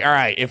 and was like, all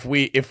right, if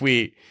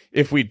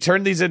we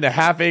turn these into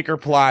half-acre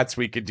plots,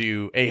 we could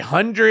do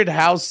 100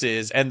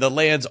 houses and the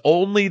land's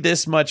only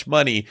this much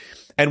money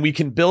and we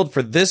can build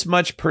for this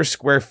much per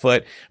square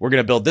foot. We're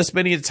going to build this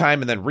many at a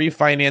time and then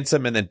refinance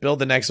them and then build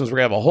the next ones. We're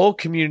going to have a whole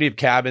community of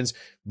cabins.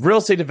 Real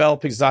estate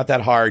developing is not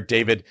that hard.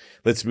 David,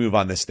 let's move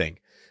on this thing.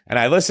 And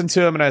I listened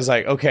to him and I was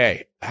like,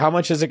 okay, how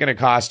much is it going to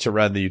cost to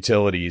run the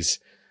utilities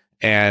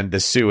and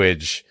the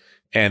sewage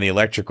and the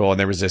electrical? And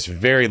there was this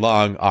very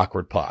long,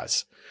 awkward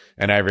pause.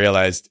 And I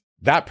realized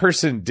that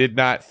person did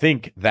not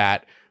think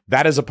that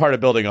that is a part of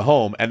building a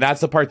home. And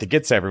that's the part that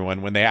gets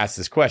everyone when they ask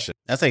this question.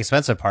 That's the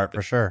expensive part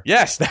for sure.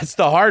 Yes, that's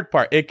the hard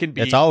part. It can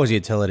be It's always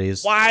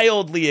utilities.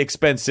 Wildly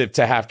expensive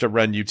to have to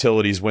run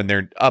utilities when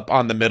they're up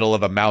on the middle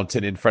of a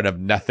mountain in front of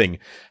nothing.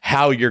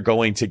 How you're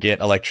going to get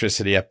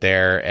electricity up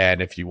there,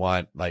 and if you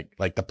want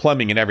like the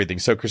plumbing and everything.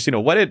 So,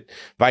 Kristina, what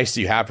advice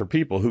do you have for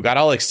people who got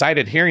all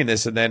excited hearing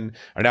this and then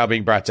are now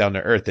being brought down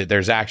to earth, that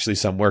there's actually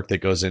some work that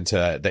goes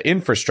into the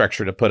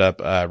infrastructure to put up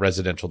a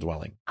residential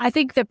dwelling? I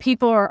think that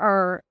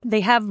people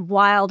they have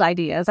wild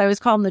ideas. I always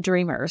call them the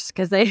dreamers,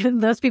 because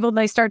those people, when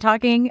they start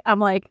talking, I'm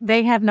like,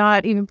 they have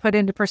not even put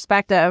into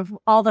perspective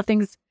all the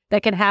things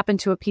that can happen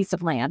to a piece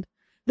of land.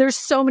 There's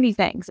so many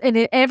things. And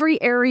in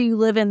every area you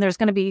live in, there's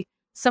going to be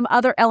some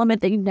other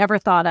element that you never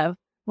thought of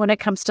when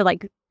it comes to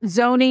like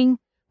zoning,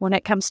 when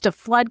it comes to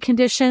flood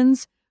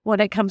conditions,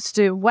 when it comes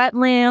to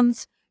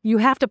wetlands. You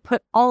have to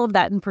put all of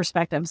that in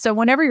perspective. So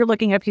whenever you're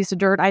looking at a piece of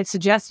dirt, I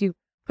suggest you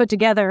put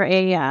together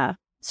a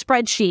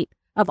spreadsheet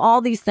of all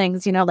these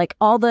things, like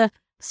all the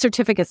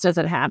certificates. Does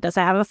it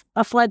have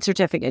a flood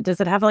certificate?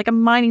 Does it have like a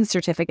mining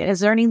certificate?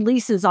 Is there any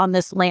leases on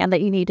this land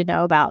that you need to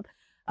know about?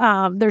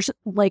 There's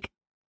like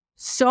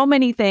so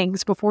many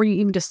things before you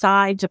even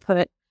decide to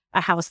put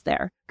a house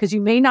there, because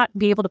you may not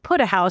be able to put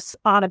a house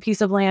on a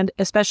piece of land,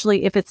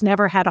 especially if it's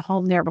never had a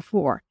home there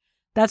before.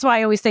 That's why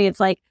I always say it's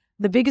like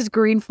the biggest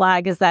green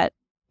flag is that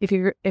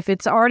if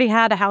it's already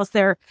had a house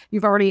there,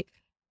 you've already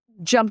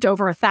jumped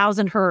over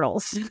 1,000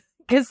 hurdles.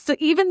 Because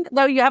even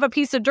though you have a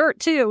piece of dirt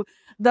too,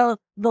 the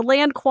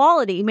land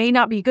quality may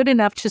not be good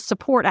enough to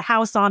support a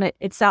house on it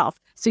itself.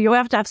 So you'll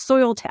have to have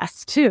soil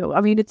tests too.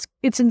 I mean,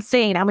 it's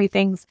insane how many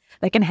things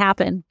that can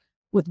happen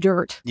with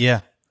dirt.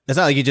 Yeah. It's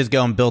not like you just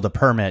go and build a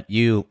permit.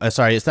 It's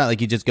not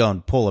like you just go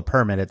and pull a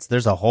permit.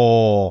 There's a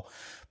whole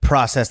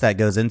process that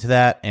goes into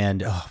that.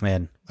 And oh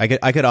man,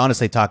 I could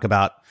honestly talk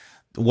about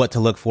what to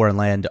look for in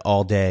land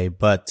all day,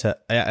 but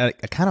I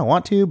kind of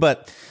want to,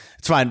 but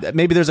it's fine.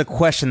 Maybe there's a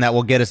question that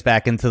will get us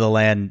back into the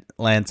land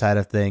side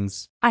of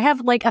things. I have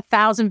like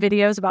 1,000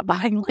 videos about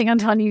buying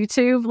land on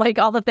YouTube, like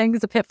all the things,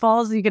 the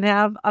pitfalls you can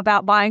have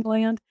about buying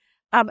land.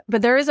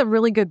 But there is a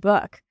really good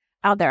book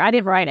out there. I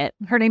didn't write it.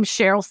 Her name's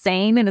Cheryl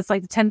Sane, and it's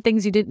like the 10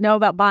 things you didn't know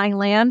about buying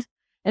land.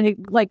 And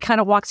it like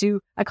kind of walks you,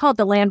 I call it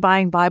the Land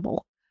Buying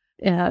Bible.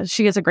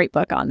 She has a great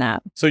book on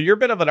that. So you're a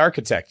bit of an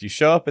architect. You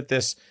show up at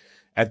this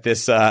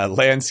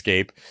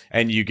landscape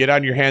and you get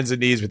on your hands and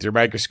knees with your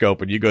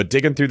microscope and you go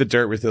digging through the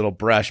dirt with a little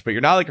brush, but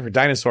you're not looking for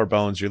dinosaur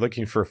bones. You're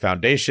looking for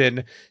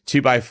foundation,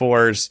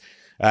 2x4s,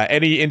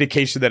 any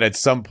indication that at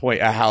some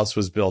point a house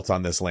was built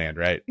on this land,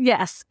 right?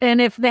 Yes.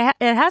 And if it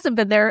hasn't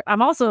been there,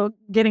 I'm also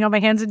getting on my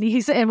hands and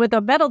knees and with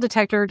a metal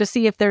detector to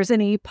see if there's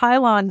any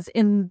pylons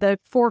in the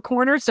four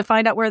corners to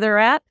find out where they're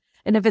at.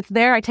 And if it's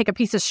there, I take a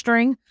piece of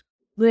string,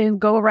 then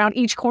go around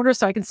each corner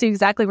so I can see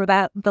exactly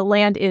where the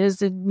land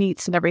is and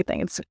meets and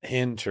everything. It's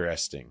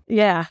interesting.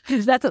 Yeah,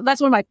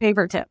 that's one of my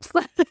favorite tips.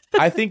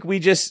 I think we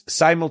just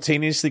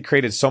simultaneously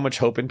created so much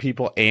hope in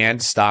people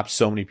and stopped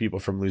so many people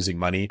from losing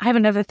money. I have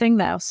another thing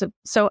though.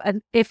 So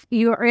if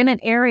you are in an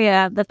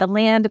area that the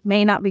land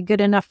may not be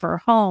good enough for a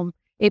home,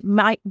 it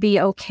might be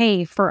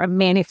okay for a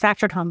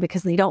manufactured home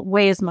because they don't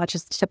weigh as much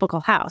as the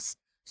typical house.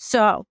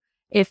 So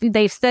if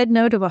they've said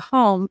no to a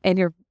home and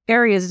your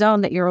area is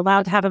zoned that you're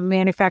allowed to have a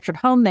manufactured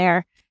home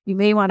there, you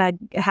may want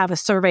to have a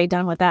survey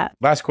done with that.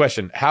 Last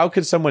question. How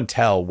could someone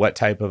tell what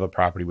type of a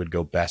property would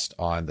go best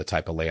on the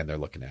type of land they're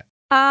looking at?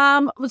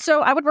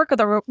 So I would work with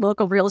a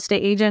local real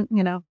estate agent,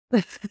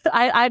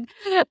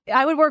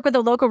 I would work with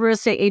a local real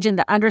estate agent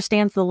that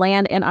understands the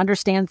land and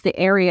understands the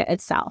area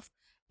itself.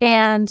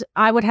 And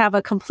I would have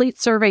a complete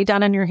survey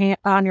done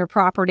on your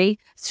property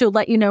to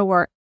let you know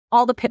where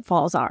all the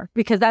pitfalls are,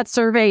 because that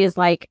survey is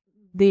like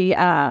the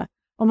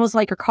almost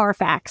like your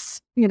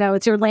Carfax.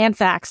 It's your land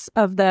facts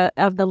of the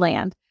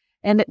land,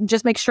 and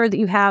just make sure that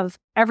you have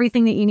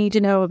everything that you need to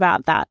know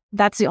about that.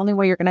 That's the only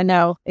way you're going to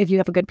know if you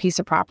have a good piece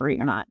of property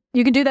or not.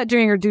 You can do that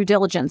during your due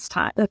diligence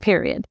time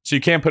period. So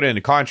you can't put it in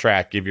a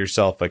contract, give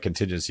yourself a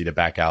contingency to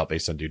back out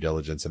based on due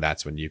diligence, and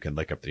that's when you can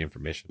look up the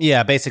information.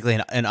 Yeah, basically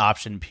an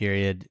option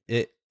period.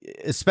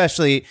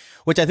 Especially,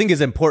 which I think is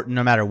important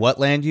no matter what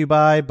land you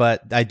buy,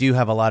 but I do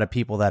have a lot of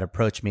people that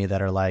approach me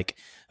that are like,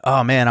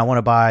 oh man, I want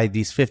to buy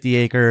these 50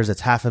 acres.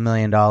 It's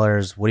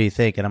 $500,000. What do you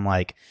think? And I'm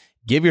like,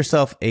 give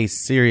yourself a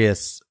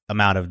serious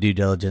amount of due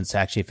diligence to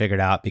actually figure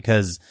it out,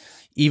 because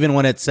even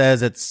when it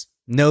says it's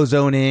no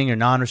zoning or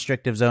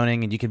non-restrictive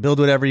zoning and you can build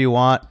whatever you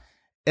want,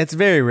 it's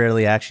very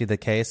rarely actually the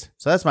case.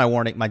 So that's my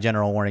warning, my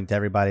general warning to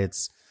everybody.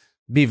 It's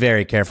be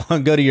very careful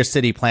and go to your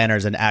city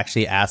planners and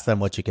actually ask them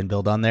what you can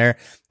build on there.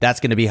 That's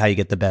going to be how you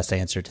get the best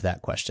answer to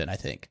that question, I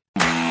think.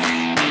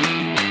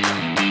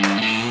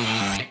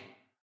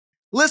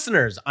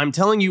 Listeners, I'm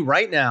telling you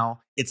right now,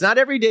 it's not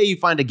every day you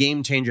find a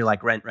game changer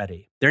like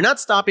RentRedi. They're not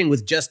stopping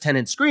with just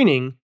tenant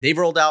screening. They've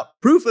rolled out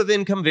proof of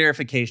income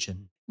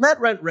verification. Let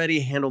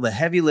RentRedi handle the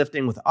heavy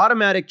lifting with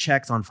automatic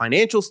checks on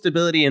financial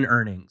stability and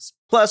earnings.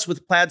 Plus,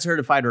 with Plaid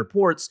certified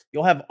reports,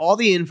 you'll have all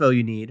the info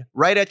you need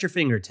right at your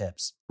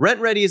fingertips.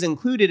 RentRedi is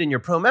included in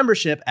your pro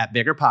membership at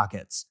Bigger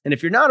Pockets. And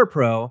if you're not a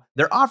pro,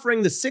 they're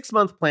offering the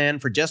 6-month plan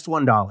for just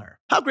 $1.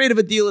 How great of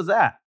a deal is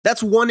that?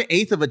 That's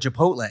 1/8 of a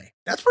Chipotle.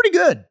 That's pretty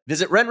good.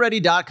 Visit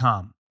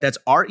rentredi.com. That's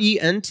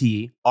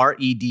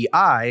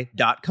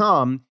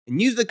RENTREDI.com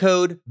and use the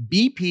code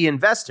BP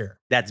Investor.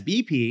 That's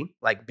BP,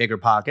 like Bigger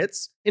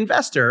Pockets,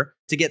 Investor,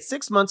 to get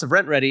 6 months of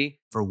RentRedi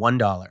for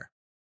 $1.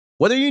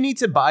 Whether you need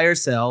to buy or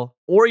sell,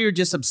 or you're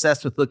just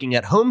obsessed with looking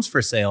at homes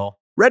for sale,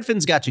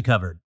 Redfin's got you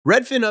covered.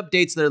 Redfin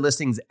updates their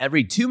listings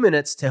every 2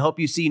 minutes to help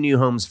you see new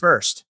homes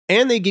first.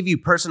 And they give you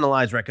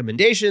personalized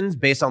recommendations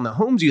based on the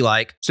homes you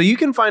like, so you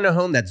can find a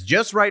home that's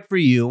just right for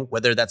you,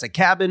 whether that's a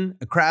cabin,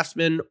 a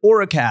craftsman,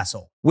 or a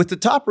castle. With the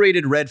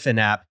top-rated Redfin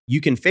app, you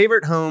can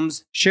favorite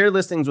homes, share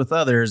listings with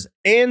others,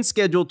 and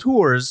schedule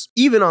tours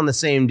even on the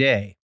same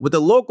day, with a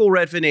local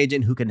Redfin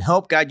agent who can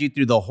help guide you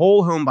through the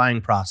whole home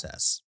buying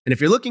process. And if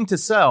you're looking to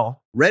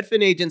sell,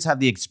 Redfin agents have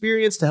the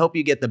experience to help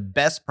you get the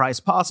best price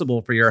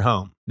possible for your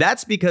home.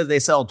 That's because they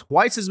sell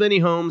twice as many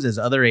homes as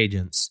other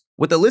agents.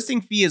 With a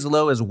listing fee as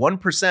low as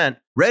 1%,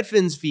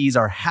 Redfin's fees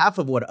are half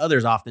of what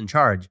others often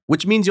charge,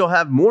 which means you'll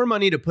have more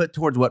money to put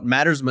towards what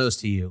matters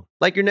most to you,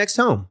 like your next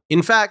home.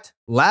 In fact,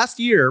 last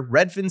year,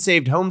 Redfin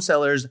saved home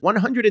sellers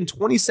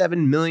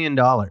 $127 million.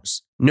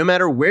 No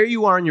matter where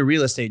you are in your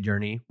real estate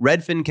journey,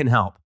 Redfin can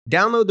help.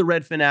 Download the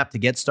Redfin app to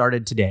get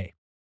started today.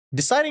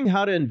 Deciding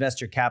how to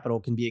invest your capital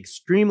can be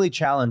extremely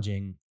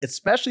challenging,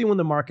 especially when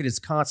the market is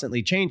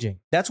constantly changing.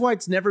 That's why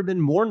it's never been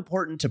more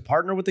important to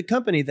partner with a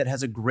company that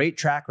has a great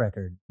track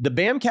record. The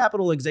BAM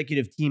Capital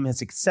executive team has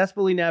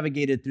successfully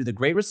navigated through the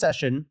Great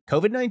Recession,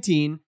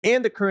 COVID-19,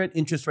 and the current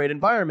interest rate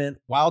environment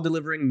while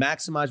delivering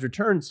maximized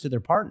returns to their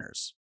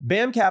partners.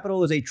 BAM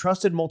Capital is a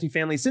trusted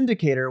multifamily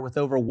syndicator with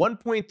over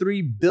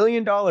 $1.3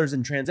 billion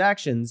in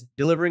transactions,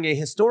 delivering a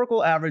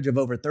historical average of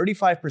over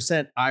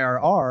 35%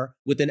 IRR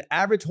with an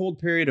average hold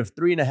period of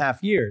 3.5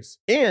 years.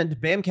 And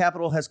BAM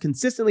Capital has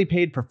consistently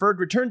paid preferred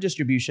return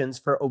distributions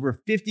for over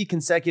 50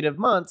 consecutive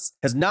months,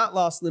 has not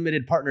lost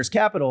limited partners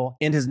capital,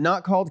 and has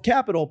not called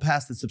capital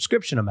past the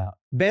subscription amount.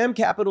 BAM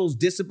Capital's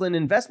disciplined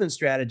investment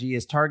strategy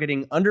is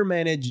targeting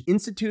undermanaged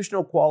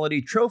institutional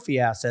quality trophy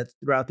assets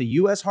throughout the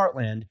U.S.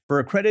 heartland for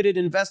accredited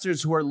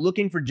investors who are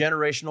looking for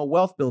generational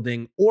wealth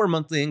building or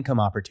monthly income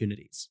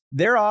opportunities.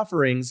 Their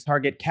offerings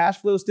target cash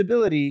flow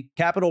stability,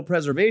 capital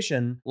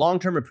preservation,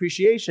 long-term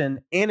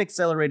appreciation, and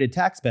accelerated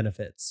tax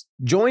benefits.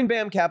 Join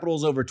BAM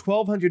Capital's over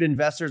 1,200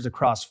 investors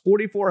across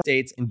 44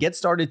 states and get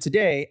started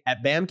today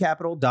at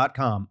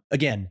bamcapital.com.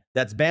 Again,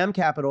 that's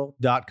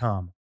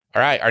bamcapital.com.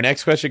 All right. Our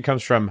next question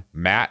comes from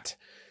Matt.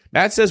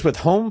 Matt says, with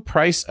home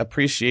price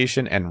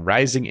appreciation and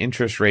rising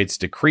interest rates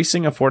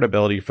decreasing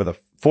affordability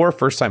for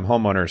first-time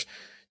homeowners,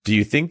 do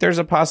you think there's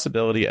a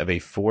possibility of a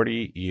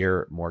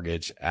 40-year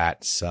mortgage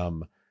at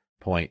some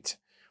point?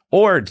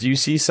 Or do you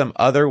see some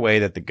other way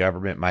that the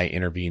government might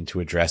intervene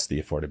to address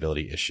the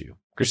affordability issue?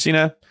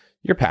 Kristina,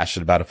 you're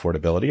passionate about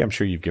affordability. I'm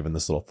sure you've given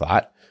this little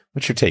thought.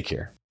 What's your take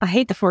here? I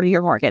hate the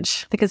 40-year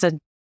mortgage. I think it's a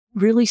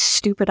really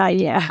stupid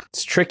idea.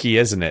 It's tricky,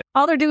 isn't it?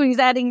 All they're doing is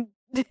adding,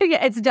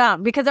 it's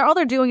dumb because all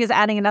they're doing is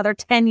adding another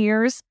 10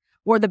 years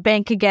where the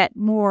bank could get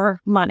more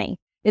money.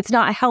 It's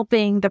not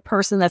helping the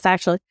person that's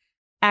actually,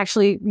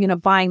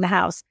 buying the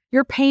house.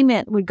 Your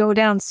payment would go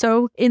down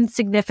so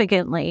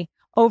insignificantly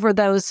over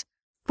those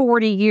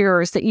 40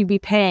 years that you'd be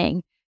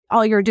paying.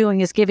 All you're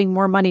doing is giving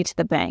more money to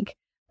the bank.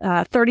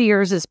 30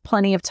 years is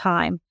plenty of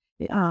time.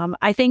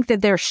 I think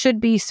that there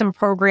should be some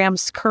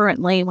programs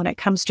currently when it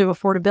comes to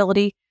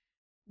affordability.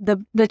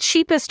 The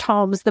cheapest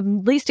homes, the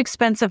least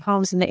expensive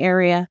homes in the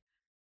area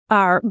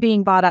are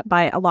being bought up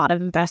by a lot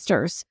of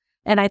investors.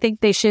 And I think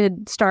they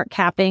should start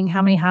capping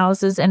how many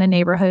houses in a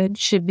neighborhood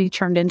should be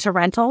turned into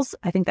rentals.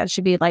 I think that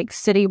should be like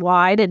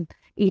citywide in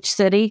each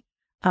city.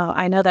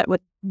 I know that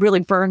would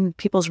really burn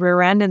people's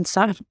rear end and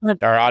stuff.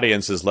 Our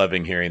audience is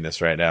loving hearing this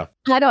right now.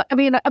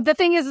 The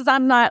thing is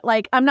I'm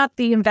not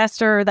the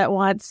investor that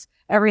wants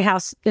every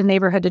house in the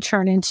neighborhood to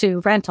turn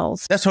into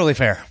rentals. That's totally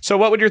fair. So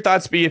what would your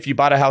thoughts be if you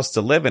bought a house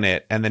to live in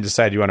it and then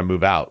decide you want to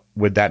move out?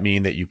 Would that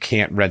mean that you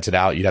can't rent it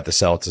out? You'd have to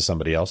sell it to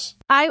somebody else?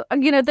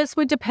 This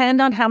would depend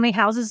on how many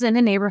houses in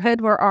a neighborhood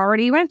were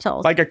already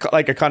rentals. Like a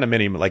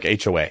condominium,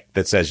 like HOA,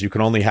 that says you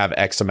can only have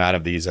X amount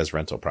of these as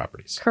rental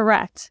properties.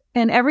 Correct.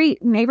 And every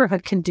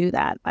neighborhood can do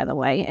that, by the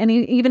way. And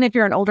even if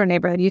you're an older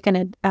neighborhood, you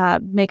can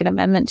make an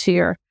amendment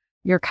to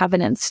your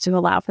covenants to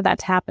allow for that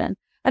to happen.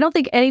 I don't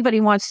think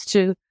anybody wants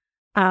to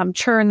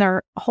churn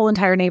their whole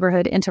entire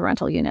neighborhood into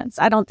rental units.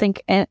 I don't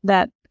think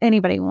that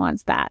anybody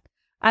wants that.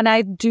 And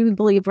I do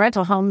believe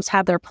rental homes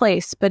have their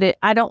place, but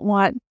I don't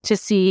want to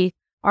see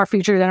our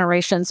future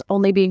generations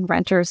only being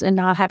renters and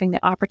not having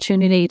the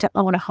opportunity to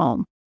own a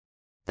home.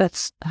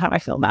 That's how I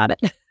feel about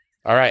it.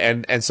 All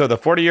right. And so the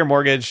 40-year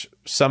mortgage,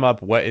 sum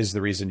up, what is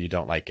the reason you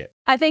don't like it?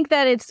 I think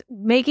that it's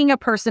making a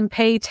person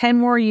pay 10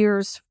 more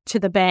years to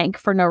the bank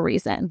for no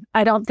reason.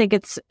 I don't think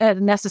it's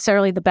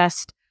necessarily the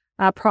best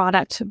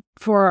product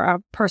for a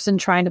person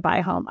trying to buy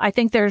a home. I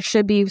think there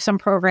should be some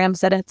programs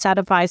that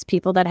incentivize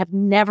people that have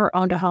never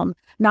owned a home,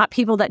 not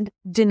people that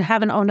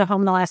haven't owned a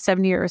home in the last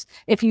 7 years.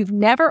 If you've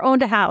never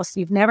owned a house,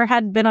 you've never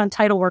been on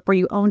title work where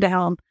you owned a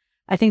home,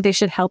 I think they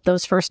should help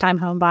those first-time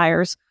home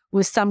buyers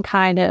with some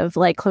kind of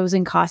like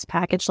closing cost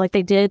package like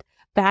they did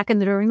back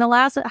during the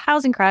last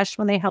housing crash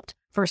when they helped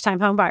first-time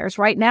home buyers.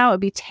 Right now,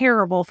 it'd be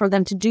terrible for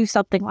them to do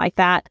something like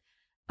that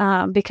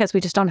because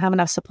we just don't have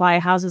enough supply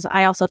of houses.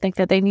 I also think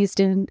that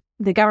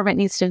the government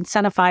needs to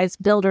incentivize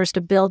builders to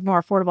build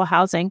more affordable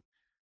housing,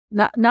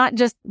 not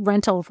just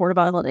rental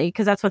affordability,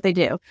 because that's what they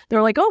do.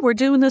 They're like, oh, we're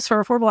doing this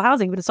for affordable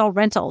housing, but it's all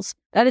rentals.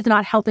 That is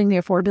not helping the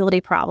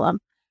affordability problem.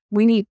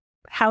 We need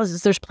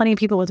houses. There's plenty of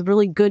people with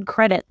really good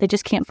credit. They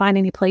just can't find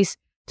any place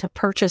to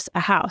purchase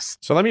a house.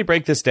 So let me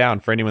break this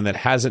down for anyone that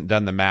hasn't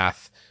done the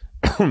math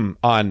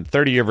on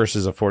 30-year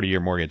versus a 40-year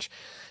mortgage.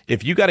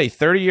 If you got a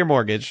 30-year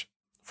mortgage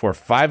for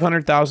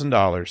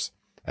 $500,000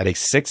 at a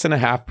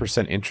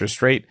 6.5%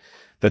 interest rate,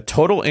 the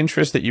total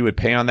interest that you would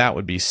pay on that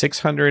would be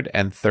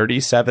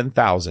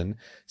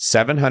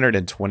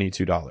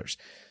 $637,722.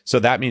 So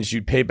that means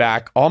you'd pay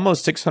back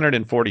almost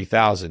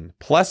 $640,000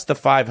 plus the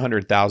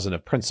 $500,000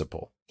 of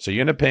principal. So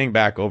you end up paying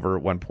back over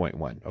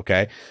 1.1.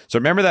 Okay. So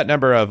remember that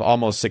number of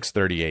almost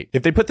 638.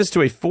 If they put this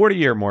to a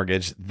 40-year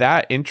mortgage,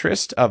 that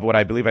interest of what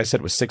I believe I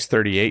said was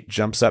 638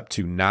 jumps up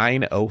to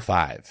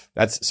 905.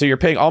 So you're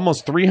paying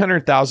almost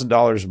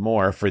 $300,000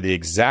 more for the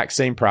exact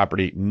same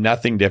property,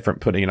 nothing different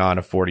putting it on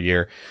a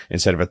 40-year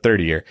instead of a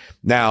 30-year.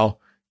 Now,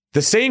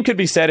 the same could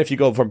be said if you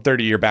go from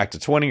 30-year back to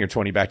 20 or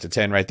 20 back to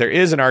 10, right? There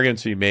is an argument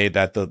to be made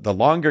that the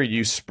longer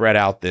you spread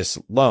out this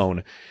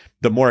loan,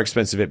 the more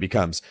expensive it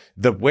becomes.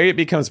 The way it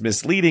becomes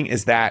misleading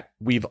is that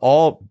we've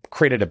all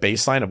created a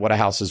baseline of what a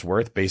house is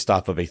worth based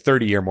off of a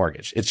 30-year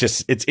mortgage.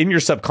 It's in your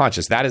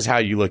subconscious. That is how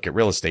you look at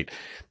real estate.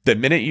 The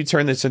minute you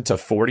turn this into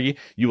 40,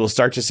 you will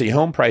start to see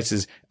home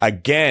prices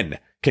again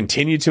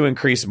continue to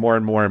increase more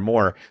and more and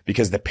more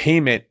because the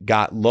payment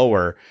got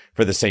lower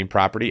for the same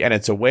property. And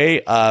it's a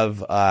way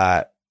of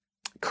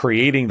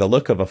creating the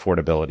look of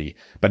affordability,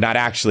 but not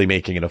actually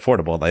making it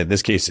affordable. In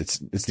this case,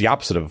 it's the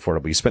opposite of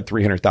affordable. You spent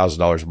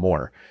 $300,000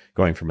 more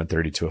going from a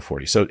 30 to a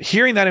 40. So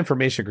hearing that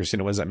information,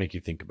 Kristina, what does that make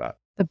you think about?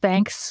 The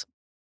banks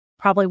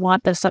probably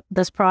want this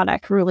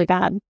product really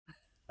bad.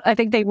 I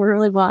think they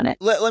really want it.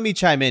 Let me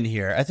chime in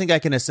here. I think I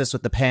can assist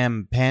with the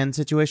pan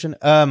situation.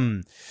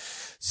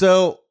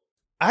 So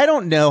I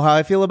don't know how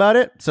I feel about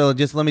it. So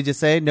let me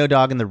say no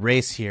dog in the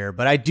race here.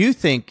 But I do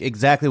think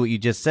exactly what you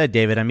just said,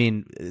 David. I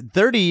mean,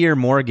 30-year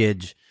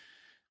mortgage,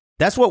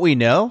 that's what we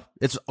know.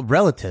 It's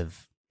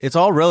relative. It's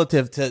all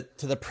relative to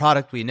the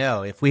product we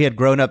know. If we had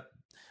grown up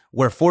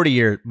where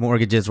 40-year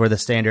mortgages were the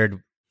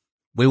standard,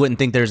 we wouldn't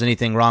think there's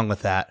anything wrong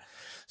with that.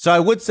 So I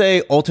would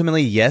say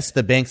ultimately, yes,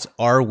 the banks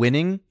are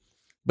winning.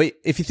 But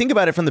if you think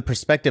about it from the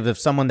perspective of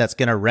someone that's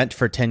going to rent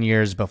for 10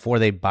 years before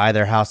they buy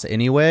their house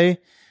anyway,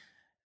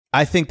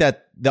 I think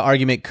that the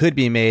argument could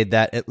be made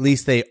that at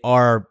least they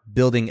are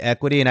building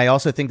equity. And I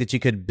also think that you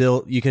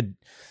could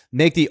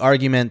make the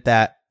argument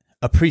that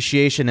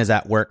appreciation is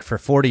at work for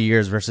 40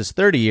 years versus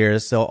 30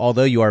 years. So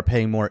although you are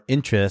paying more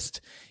interest,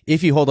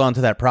 if you hold on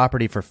to that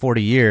property for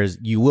 40 years,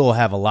 you will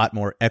have a lot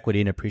more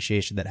equity and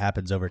appreciation that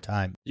happens over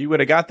time. You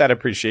would have got that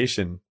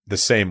appreciation the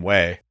same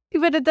way.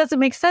 But it doesn't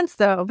make sense,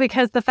 though,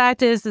 because the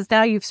fact is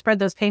now you've spread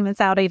those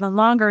payments out even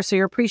longer. So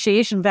your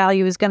appreciation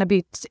value is going to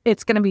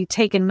be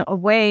taken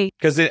away.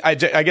 Because I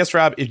guess,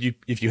 Rob,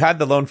 if you had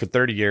the loan for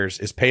 30 years,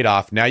 it's paid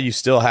off. Now you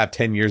still have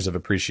 10 years of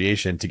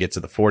appreciation to get to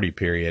the 40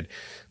 period,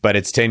 but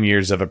it's 10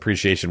 years of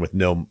appreciation with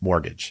no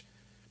mortgage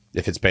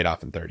if it's paid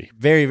off in 30.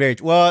 Very, very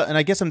well. And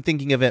I guess I'm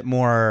thinking of it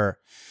more.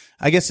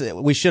 I guess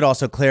we should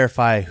also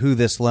clarify who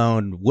this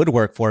loan would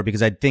work for,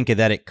 because I think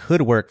that it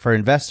could work for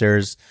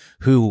investors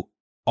who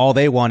all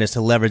they want is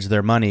to leverage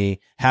their money,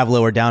 have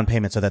lower down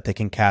payments so that they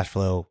can cash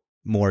flow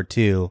more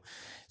too.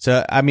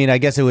 So, I mean, I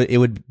guess it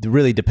would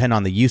really depend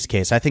on the use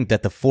case. I think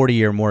that the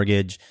 40-year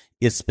mortgage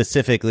is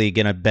specifically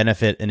going to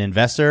benefit an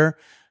investor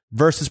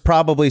versus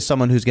probably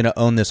someone who's going to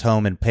own this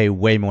home and pay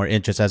way more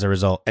interest as a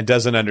result. And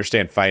doesn't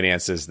understand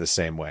finances the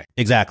same way.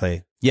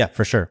 Exactly. Yeah,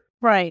 for sure.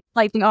 Right.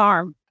 Like the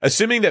ARM.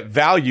 Assuming that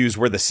values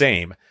were the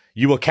same,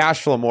 you will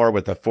cash flow more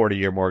with a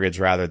 40-year mortgage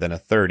rather than a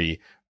 30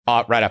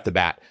 right off the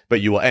bat,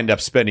 but you will end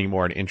up spending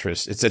more in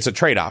interest. It's a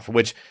trade-off,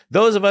 which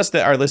those of us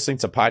that are listening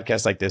to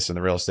podcasts like this in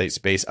the real estate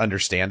space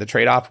understand the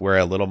trade-off. We're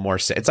a little more,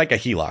 it's like a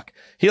HELOC.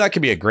 HELOC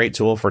can be a great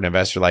tool for an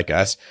investor like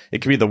us.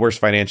 It can be the worst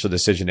financial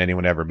decision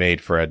anyone ever made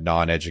for a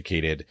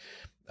non-educated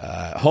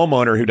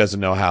homeowner who doesn't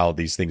know how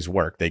these things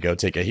work. They go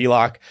take a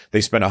HELOC. They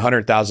spend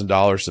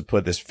 $100,000 to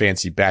put this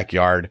fancy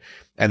backyard,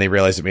 and they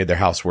realize it made their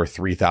house worth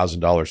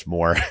 $3,000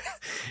 more.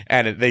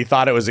 And they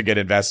thought it was a good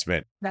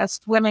investment. That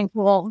swimming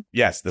pool.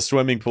 Yes, the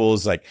swimming pool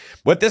is like,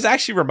 what this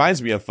actually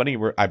reminds me of, funny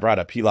where I brought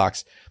up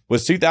HELOCs,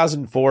 was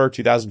 2004,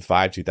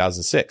 2005,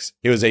 2006.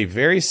 It was a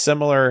very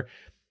similar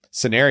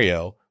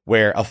scenario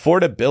where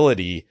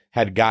affordability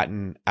had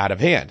gotten out of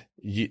hand.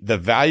 The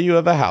value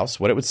of a house,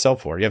 what it would sell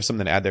for. You have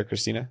something to add there,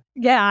 Kristina?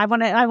 Yeah, I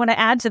want to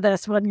add to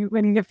this when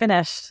you get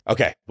finished.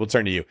 Okay, we'll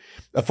turn to you.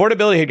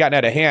 Affordability had gotten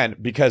out of hand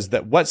because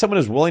what someone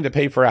is willing to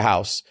pay for a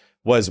house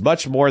was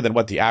much more than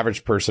what the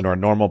average person or a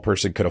normal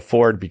person could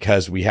afford,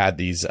 because we had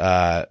these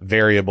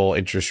variable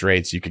interest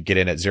rates. You could get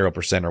in at 0%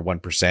 or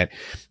 1%.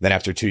 Then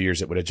after 2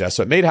 years, it would adjust.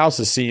 So it made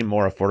houses seem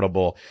more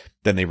affordable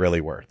than they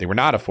really were. They were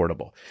not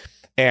affordable.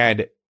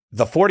 And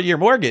the 40-year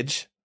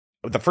mortgage,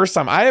 the first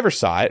time I ever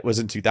saw it was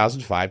in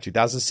 2005,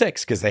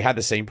 2006, because they had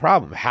the same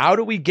problem. How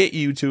do we get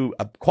you to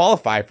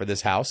qualify for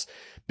this house?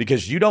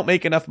 Because you don't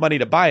make enough money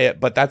to buy it,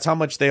 but that's how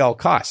much they all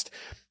cost.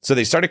 So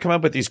they started coming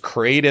up with these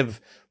creative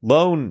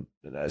loan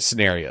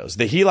scenarios.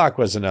 The HELOC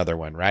was another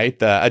one, right?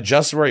 The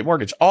adjustable rate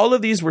mortgage. All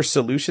of these were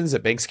solutions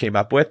that banks came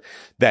up with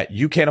that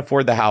you can't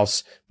afford the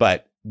house,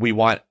 but we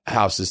want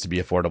houses to be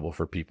affordable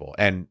for people.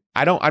 And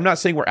I'm not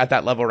saying we're at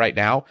that level right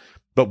now,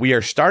 but we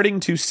are starting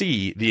to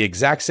see the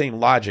exact same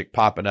logic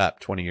popping up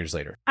 20 years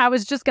later. I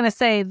was just going to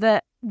say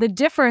that the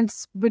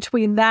difference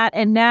between that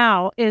and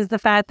now is the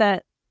fact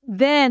that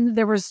then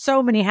there were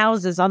so many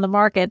houses on the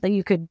market that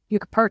you could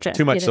purchase.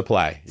 Too much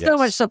supply. So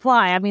much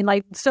supply. I mean,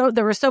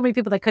 there were so many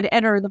people that could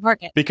enter the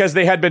market. Because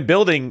they had been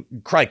building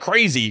like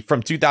crazy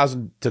from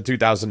 2000 to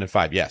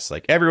 2005. Yes,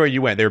 like everywhere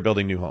you went, they were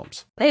building new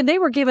homes. And they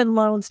were giving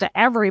loans to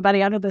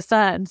everybody under the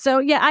sun. So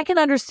yeah, I can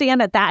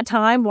understand at that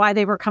time why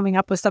they were coming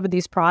up with some of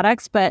these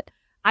products, but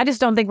I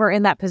just don't think we're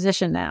in that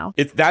position now.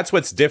 That's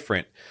what's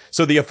different.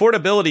 So the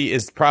affordability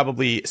is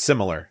probably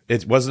similar.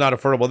 It was not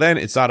affordable then.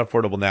 It's not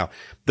affordable now.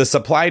 The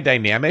supply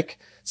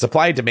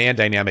demand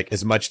dynamic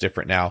is much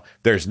different now.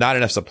 There's not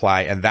enough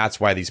supply, and that's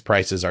why these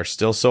prices are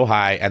still so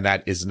high. And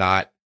it's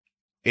not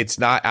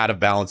out of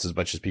balance as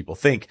much as people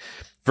think.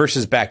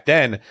 Versus back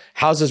then,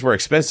 houses were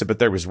expensive, but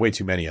there was way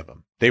too many of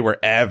them. They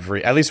were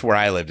at least where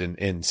I lived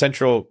in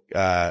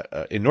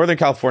Northern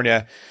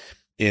California,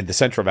 in the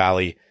Central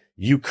Valley.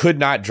 You could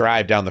not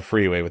drive down the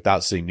freeway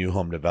without seeing new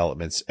home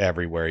developments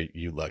everywhere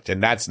you looked.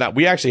 And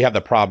we actually have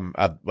the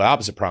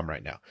opposite problem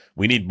right now.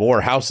 We need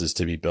more houses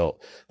to be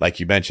built.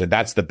 Like you mentioned,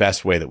 that's the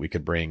best way that we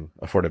could bring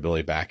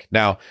affordability back.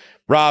 Now,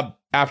 Rob,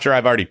 after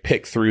I've already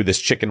picked through this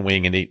chicken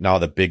wing and eaten all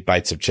the big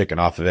bites of chicken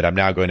off of it, I'm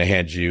now going to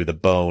hand you the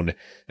bone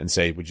and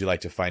say, would you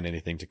like to find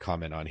anything to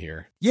comment on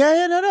here?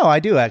 Yeah, no, I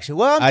do actually.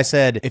 Well, I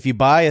said, if you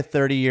buy a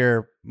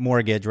 30-year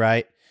mortgage,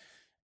 right?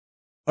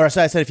 Or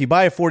so I said, if you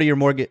buy a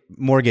 40-year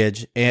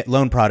mortgage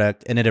loan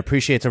product and it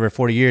appreciates over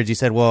 40 years, you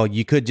said, well,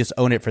 you could just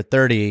own it for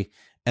 30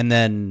 and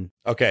then.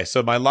 Okay.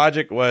 So my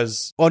logic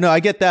was. Well, no, I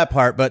get that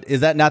part, but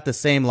is that not the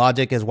same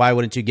logic as why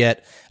wouldn't you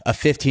get a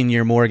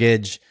 15-year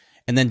mortgage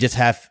and then just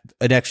have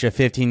an extra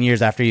 15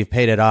 years after you've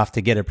paid it off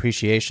to get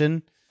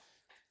appreciation?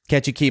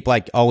 Can't you keep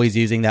like always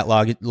using that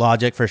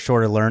logic for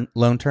shorter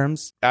loan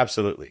terms?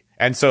 Absolutely.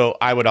 And so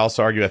I would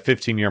also argue a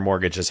 15-year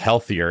mortgage is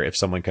healthier if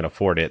someone can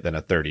afford it than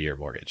a 30-year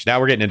mortgage. Now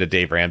we're getting into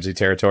Dave Ramsey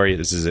territory.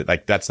 This is it.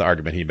 Like, that's the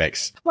argument he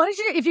makes.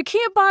 If you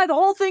can't buy the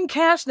whole thing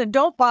cash, then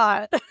don't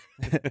buy it.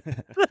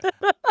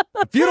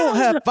 If you don't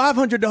have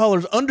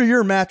 $500 under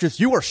your mattress,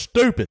 you are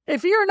stupid.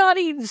 If you're not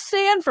eating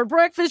sand for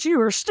breakfast, you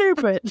are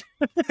stupid.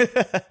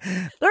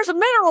 There's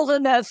minerals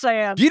in that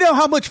sand. Do you know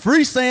how much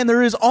free sand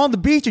there is on the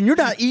beach and you're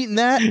not eating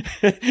that?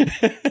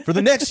 For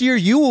the next year,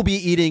 you will be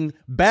eating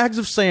bags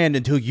of sand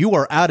until you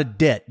are out of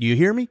debt. You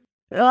hear me?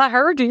 I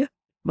heard you.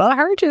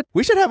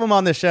 We should have him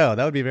on the show.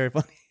 That would be very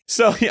funny.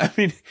 So, yeah, I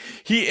mean,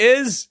 he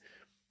is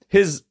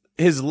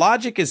his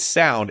logic is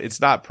sound.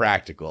 It's not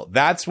practical.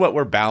 That's what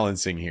we're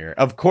balancing here.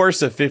 Of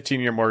course, a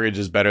 15-year mortgage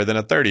is better than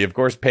a 30. Of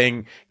course,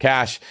 paying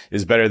cash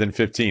is better than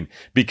 15.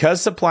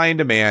 Because supply and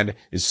demand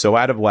is so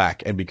out of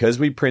whack, and because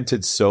we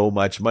printed so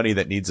much money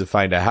that needs to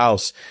find a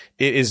house,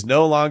 it is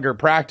no longer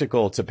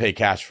practical to pay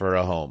cash for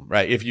a home,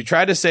 right? If you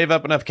try to save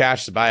up enough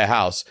cash to buy a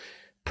house,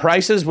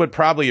 prices would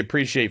probably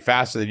appreciate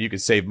faster than you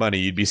could save money.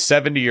 You'd be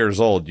 70 years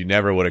old. You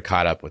never would have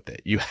caught up with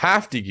it. You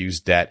have to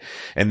use debt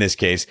in this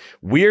case.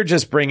 We're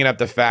just bringing up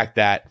the fact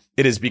that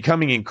it is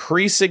becoming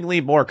increasingly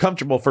more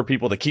comfortable for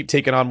people to keep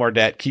taking on more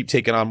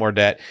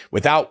debt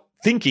without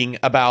thinking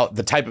about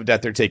the type of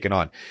debt they're taking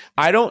on.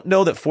 I don't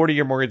know that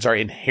 40-year mortgages are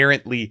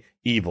inherently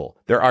evil.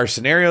 There are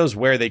scenarios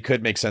where they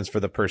could make sense for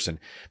the person.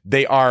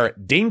 They are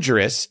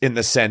dangerous in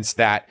the sense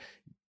that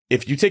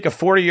if you take a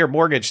 40-year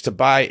mortgage to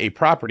buy a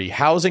property,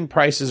 housing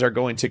prices are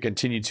going to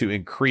continue to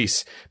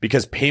increase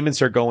because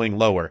payments are going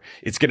lower.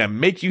 It's going to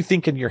make you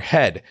think in your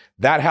head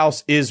that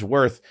house is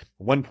worth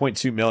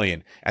 $1.2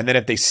 million. And then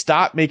if they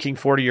stop making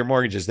 40-year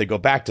mortgages, they go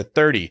back to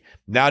 30.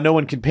 Now no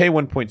one can pay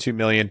 $1.2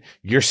 million.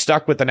 You're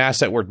stuck with an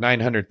asset worth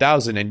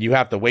 $900,000 and you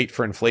have to wait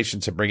for inflation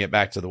to bring it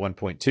back to the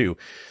 1.2.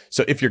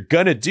 So if you're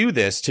going to do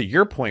this, to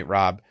your point,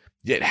 Rob,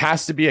 it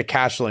has to be a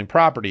cash flowing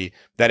property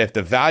that if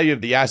the value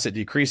of the asset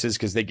decreases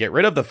because they get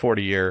rid of the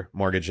 40-year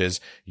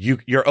mortgages,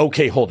 you're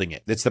okay holding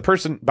it. It's the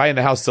person buying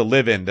the house to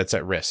live in that's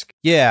at risk.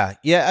 Yeah.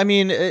 I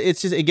mean,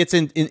 it's just, it gets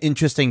in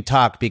interesting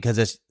talk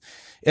because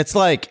it's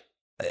like,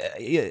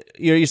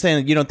 you're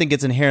saying you don't think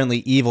it's inherently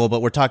evil,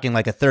 but we're talking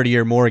like a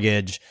 30-year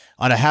mortgage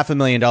on a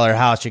 $500,000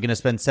 house. You're going to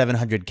spend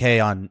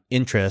 $700K on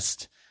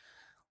interest.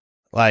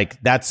 Like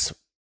that's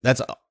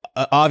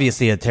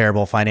obviously a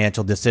terrible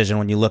financial decision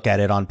when you look at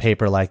it on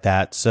paper like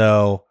that.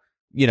 So,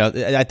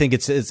 I think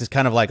it's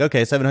kind of like,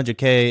 okay,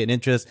 $700K in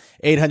interest,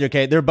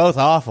 $800K. They're both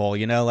awful,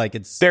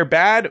 they're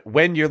bad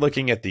when you're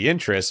looking at the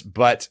interest,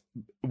 but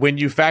when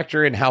you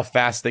factor in how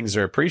fast things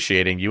are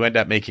appreciating, you end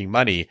up making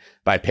money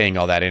by paying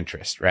all that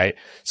interest, right?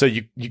 So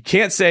you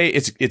can't say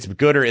it's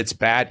good or it's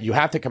bad. You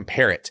have to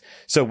compare it.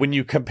 So when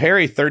you compare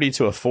a 30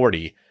 to a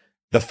 40,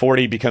 the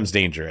 40 becomes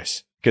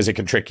dangerous. Because it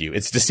can trick you.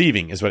 It's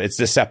deceiving it's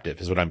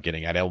deceptive is what I'm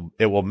getting at.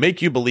 It will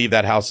make you believe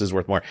that house is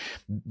worth more.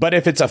 But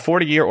if it's a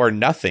 40-year or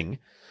nothing,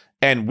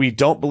 and we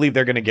don't believe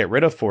they're going to get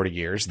rid of 40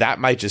 years, that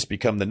might just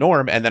become the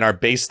norm. And then our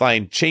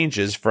baseline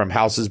changes from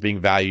houses being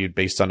valued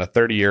based on a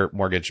 30-year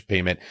mortgage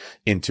payment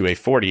into a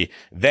 40.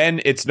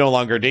 Then it's no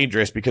longer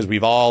dangerous because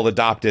we've all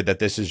adopted that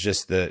this is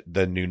just the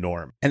new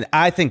norm. And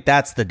I think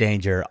that's the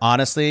danger,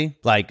 honestly.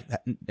 I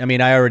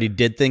already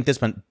did think this,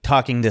 but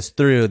talking this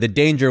through, the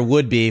danger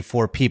would be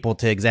for people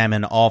to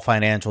examine all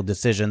financial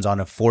decisions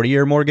on a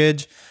 40-year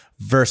mortgage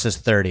versus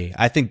 30.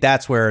 I think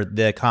that's where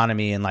the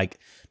economy and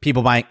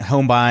people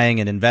home buying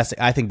and investing,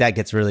 I think that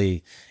gets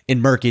really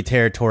in murky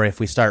territory if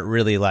we start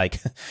really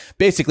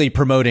basically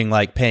promoting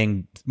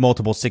paying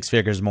multiple six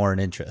figures more in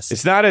interest.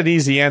 It's not an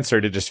easy answer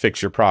to just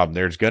fix your problem.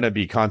 There's going to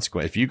be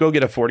consequence. If you go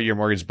get a 40-year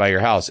mortgage to buy your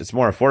house, it's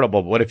more affordable.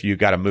 But what if you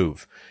got to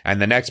move and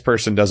the next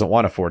person doesn't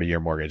want a 40-year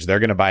mortgage? They're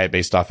going to buy it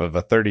based off of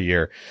a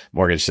 30-year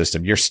mortgage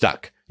system. You're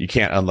stuck. You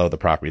can't unload the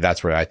property.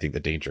 That's where I think the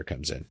danger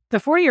comes in. The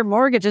 40-year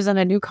mortgage isn't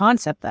a new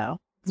concept, though.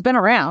 It's been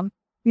around.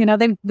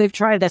 They've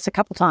tried this a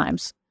couple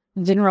times.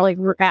 It didn't really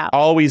work out.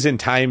 Always in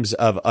times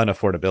of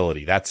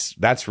unaffordability.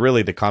 That's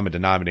really the common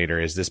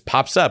denominator is this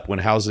pops up when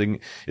housing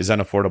is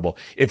unaffordable.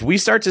 If we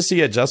start to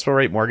see adjustable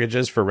rate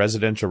mortgages for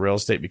residential real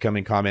estate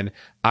becoming common,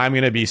 I'm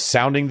going to be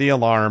sounding the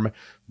alarm,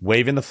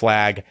 waving the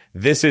flag.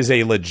 This is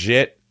a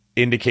legit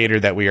indicator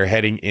that we are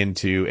heading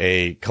into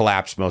a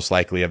collapse, most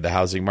likely, of the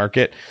housing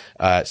market.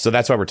 So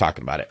that's why we're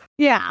talking about it.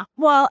 Yeah.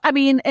 Well, I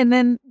mean, and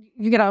then,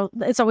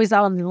 it's always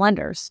on the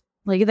lenders.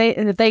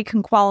 If they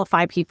can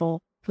qualify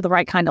people for the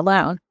right kind of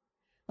loan.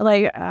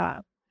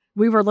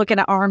 We were looking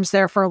at ARMs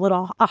there for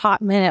a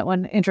hot minute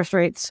when interest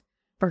rates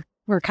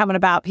were coming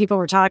about. People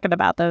were talking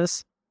about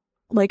those.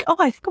 I think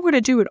I'm going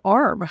to do an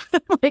ARM.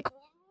 I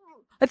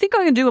think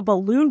I'm going to do a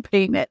balloon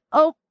payment.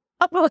 Oh,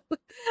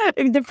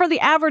 for the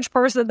average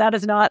person, that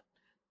is not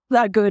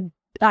a good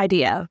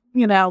idea.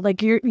 You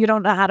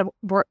don't know how to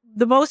work.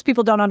 The most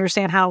people don't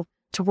understand how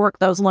to work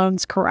those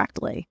loans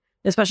correctly,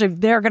 especially if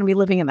they're going to be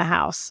living in the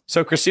house.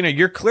 So, Kristina,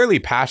 you're clearly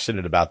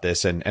passionate about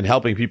this and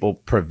helping people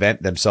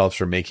prevent themselves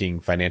from making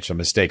financial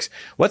mistakes.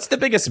 What's the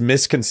biggest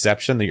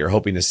misconception that you're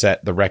hoping to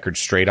set the record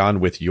straight on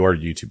with your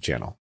YouTube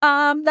channel?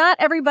 Not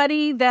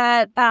everybody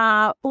that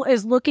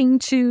is looking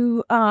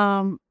to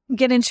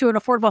get into an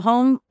affordable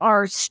home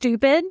are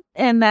stupid,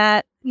 and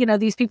that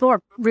these people are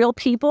real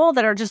people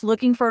that are just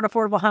looking for an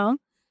affordable home.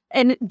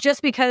 And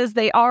just because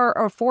they are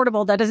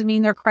affordable, that doesn't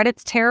mean their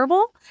credit's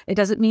terrible. It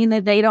doesn't mean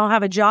that they don't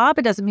have a job.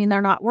 It doesn't mean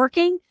they're not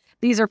working.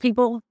 These are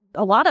people,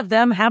 a lot of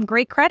them have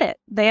great credit.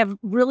 They have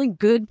really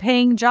good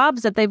paying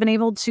jobs that they've been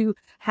able to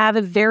have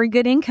a very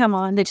good income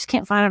on. They just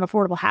can't find an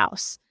affordable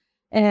house.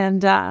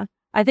 And I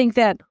think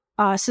that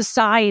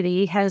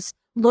society has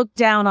looked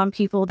down on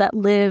people that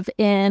live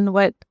in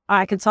what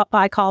I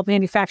call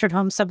manufactured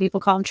homes. Some people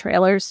call them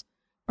trailers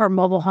or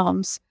mobile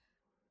homes.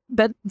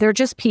 But they're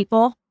just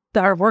people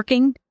that are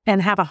working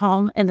and have a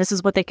home, and this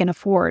is what they can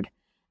afford.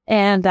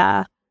 And,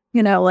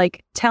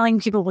 like telling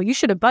people, well, you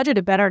should have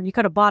budgeted better and you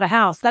could have bought a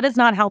house. That is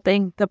not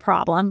helping the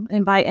problem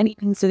and by any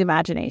means of the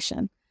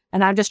imagination.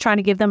 And I'm just trying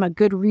to give them a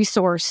good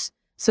resource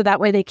so that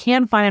way they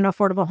can find an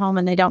affordable home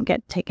and they don't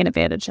get taken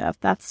advantage of.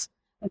 That's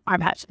my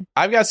passion.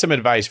 I've got some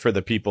advice for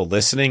the people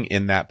listening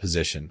in that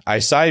position. I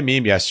saw a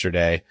meme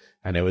yesterday,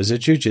 and it was a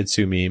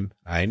jujitsu meme.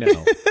 I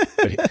know.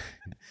 But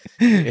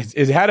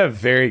it had a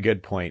very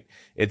good point.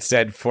 It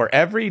said, for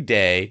every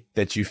day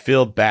that you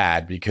feel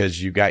bad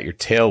because you got your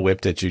tail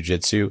whipped at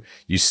jujitsu,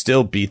 you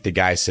still beat the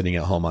guy sitting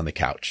at home on the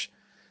couch.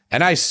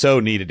 And I so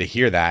needed to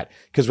hear that,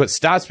 because what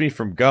stops me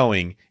from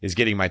going is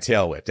getting my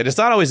tail whipped. And it's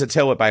not always a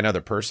tail whip by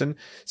another person.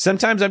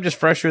 Sometimes I'm just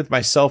frustrated with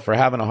myself for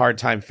having a hard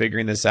time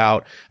figuring this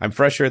out. I'm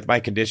frustrated with my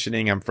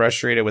conditioning. I'm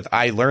frustrated with,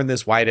 I learned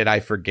this. Why did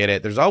I forget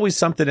it? There's always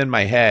something in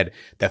my head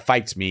that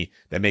fights me,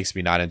 that makes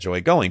me not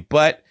enjoy going.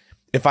 But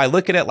if I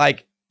look at it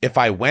like, if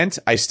I went,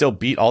 I still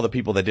beat all the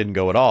people that didn't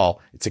go at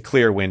all. It's a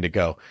clear win to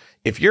go.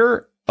 If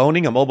you're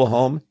owning a mobile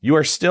home, you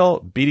are still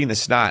beating the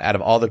snot out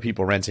of all the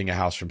people renting a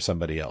house from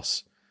somebody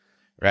else.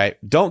 Right?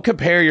 Don't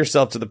compare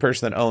yourself to the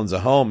person that owns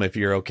a home if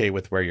you're okay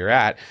with where you're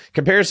at.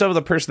 Compare yourself to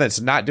the person that's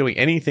not doing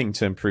anything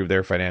to improve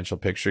their financial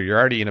picture. You're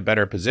already in a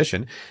better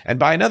position, and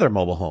buy another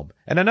mobile home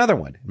and another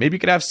one. Maybe you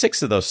could have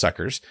 6 of those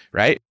suckers,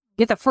 right?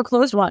 Get the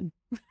foreclosed one.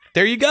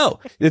 There you go.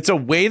 It's a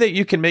way that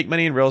you can make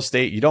money in real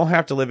estate. You don't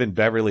have to live in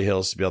Beverly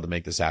Hills to be able to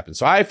make this happen.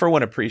 So I, for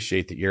one,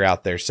 appreciate that you're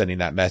out there sending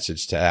that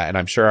message to that. And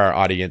I'm sure our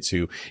audience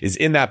who is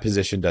in that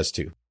position does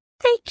too.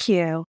 Thank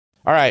you.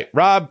 All right,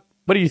 Rob,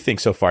 what do you think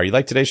so far? You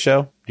like today's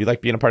show? Do you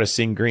like being a part of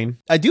Seeing Greene?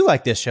 I do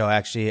like this show,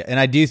 actually. And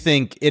I do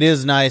think it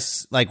is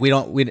nice. Like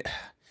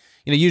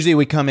usually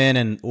we come in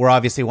and we're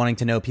obviously wanting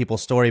to know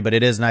people's story, but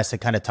it is nice to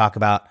kind of talk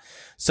about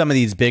some of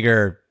these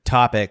bigger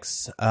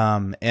topics.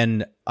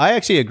 And I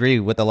actually agree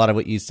with a lot of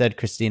what you said,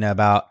 Kristina,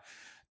 about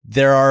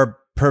there are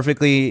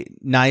perfectly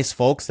nice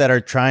folks that are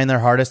trying their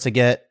hardest to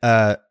get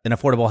an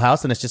affordable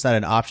house, and it's just not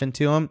an option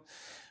to them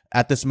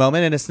at this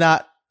moment. And it's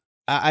not,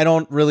 I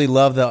don't really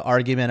love the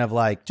argument of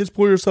like, just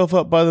pull yourself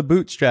up by the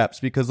bootstraps,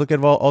 because look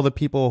at all the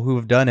people who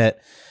have done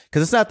it.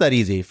 Because it's not that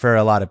easy for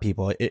a lot of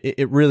people.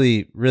 It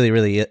really, really,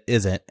 really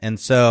isn't. And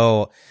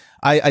so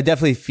I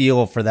definitely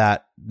feel for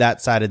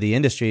that side of the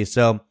industry.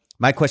 So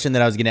my question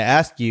that I was going to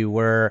ask you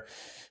were,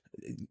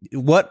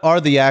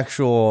 are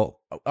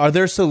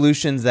there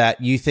solutions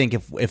that you think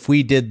if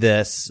we did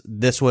this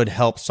would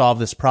help solve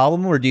this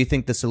problem? Or do you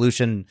think the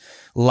solution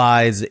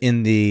lies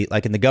in the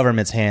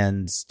government's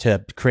hands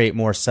to create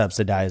more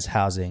subsidized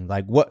housing?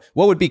 Like what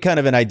would be kind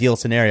of an ideal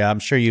scenario? I'm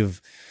sure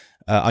you've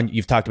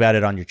talked about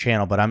it on your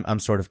channel, but I'm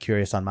sort of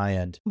curious on my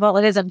end. Well,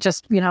 it isn't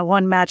just,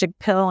 one magic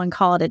pill and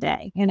call it a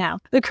day.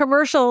 The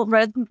commercial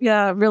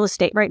real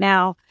estate right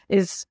now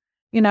is,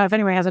 if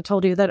anyone hasn't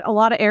told you, that a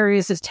lot of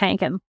areas is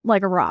tanking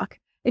like a rock.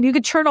 And you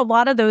could turn a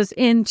lot of those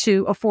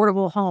into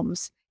affordable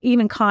homes,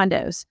 even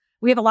condos.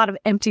 We have a lot of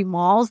empty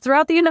malls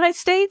throughout the United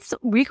States.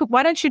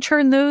 Why don't you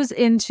turn those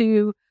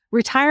into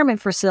retirement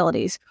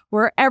facilities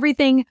where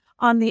everything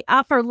on the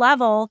upper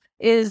level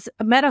is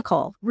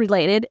medical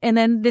related, and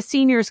then the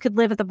seniors could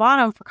live at the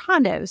bottom for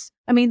condos?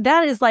 I mean,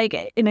 that is like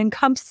an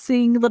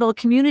encompassing little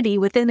community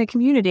within a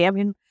community. I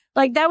mean,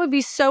 like that would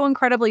be so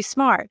incredibly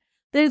smart.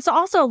 There's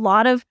also a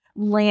lot of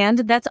land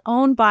that's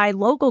owned by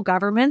local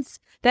governments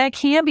that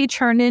can be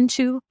turned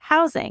into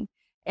housing.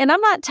 And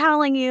I'm not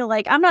telling you,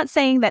 I'm not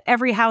saying that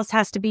every house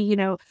has to be,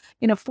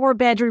 4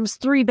 bedrooms,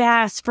 3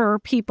 baths for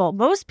people.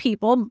 Most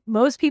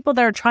people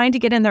that are trying to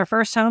get in their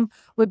first home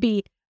would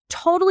be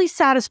totally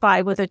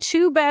satisfied with a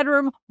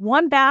 2-bedroom,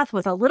 1 bath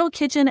with a little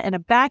kitchen and a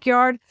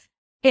backyard.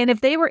 And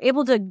if they were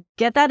able to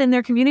get that in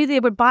their community,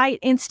 they would buy it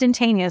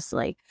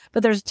instantaneously.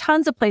 But there's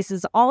tons of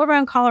places all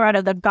around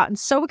Colorado that have gotten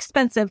so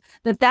expensive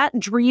that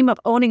dream of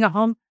owning a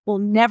home will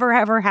never,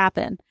 ever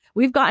happen.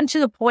 We've gotten to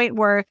the point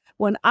where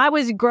when I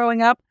was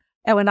growing up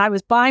and when I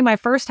was buying my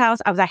first house,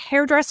 I was a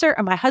hairdresser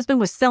and my husband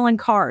was selling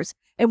cars,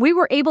 and we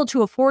were able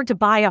to afford to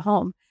buy a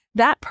home.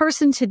 That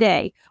person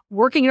today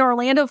working in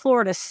Orlando,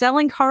 Florida,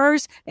 selling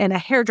cars and a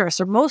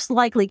hairdresser most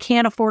likely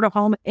can't afford a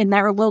home in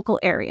their local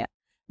area.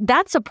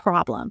 That's a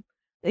problem.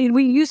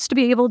 We used to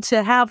be able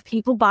to have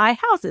people buy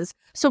houses.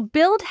 So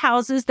build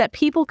houses that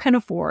people can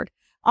afford.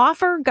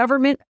 Offer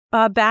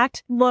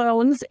government-backed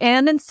loans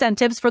and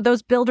incentives for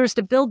those builders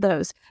to build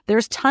those.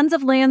 There's tons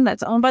of land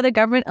that's owned by the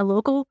government and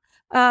local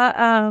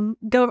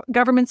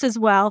governments as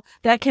well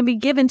that can be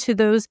given to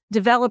those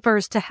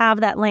developers to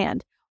have that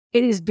land.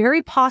 It is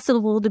very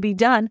possible to be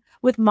done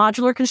with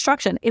modular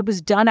construction. It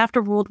was done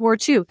after World War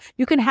II.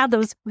 You can have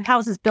those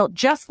houses built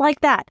just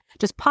like that.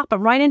 Just pop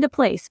them right into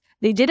place.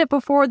 They did it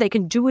before. They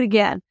can do it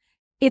again.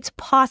 It's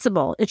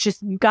possible. It's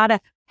just you got to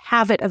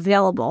have it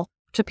available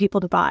to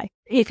people to buy.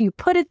 If you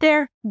put it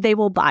there, they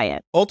will buy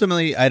it.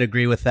 Ultimately, I'd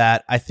agree with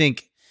that. I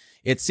think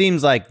it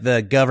seems like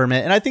the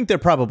government, and I think there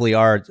probably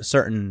are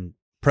certain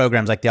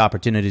programs like the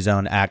Opportunity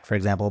Zone Act, for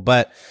example,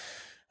 but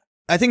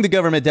I think the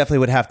government definitely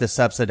would have to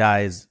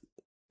subsidize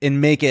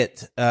and make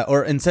it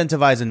or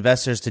incentivize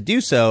investors to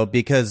do so,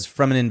 because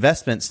from an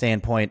investment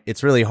standpoint,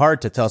 it's really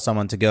hard to tell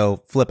someone to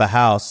go flip a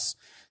house,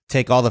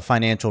 take all the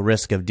financial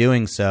risk of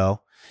doing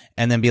so,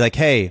 and then be like,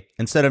 hey,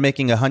 instead of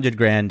making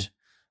 $100,000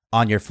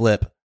 on your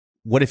flip,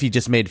 what if you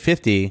just made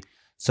 50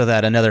 so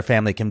that another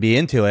family can be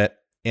into it?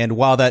 And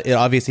while that it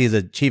obviously is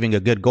achieving a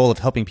good goal of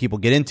helping people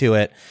get into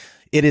it,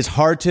 it is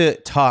hard to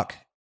talk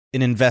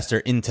an investor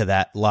into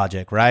that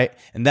logic, right?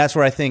 And that's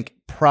where I think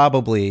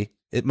probably,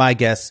 my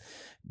guess,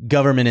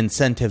 government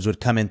incentives would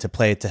come into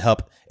play to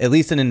help at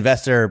least an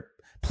investor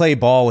play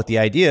ball with the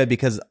idea,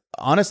 because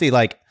honestly,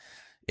 like,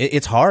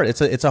 it's hard.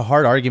 It's a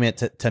hard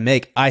argument to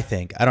make, I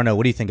think. I don't know.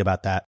 What do you think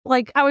about that?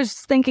 Like, I was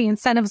thinking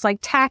incentives like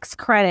tax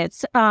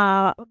credits.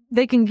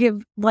 They can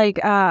give like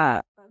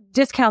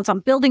discounts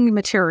on building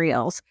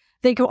materials.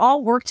 They can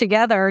all work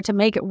together to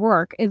make it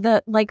work.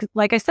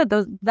 Like I said,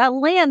 that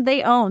land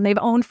they've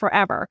owned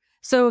forever.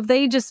 So if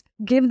they just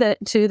give that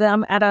to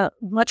them at a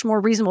much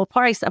more reasonable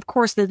price, of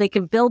course, that they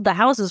can build the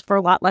houses for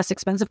a lot less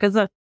expensive, because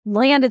the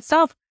land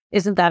itself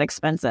isn't that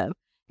expensive.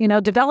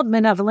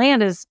 Development of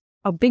land is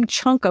a big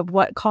chunk of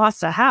what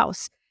costs a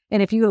house.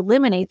 And if you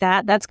eliminate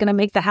that, that's going to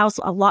make the house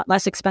a lot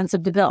less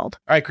expensive to build.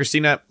 All right,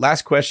 Kristina,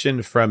 last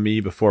question from me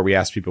before we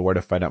ask people where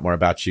to find out more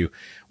about you.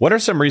 What are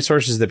some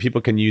resources that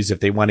people can use if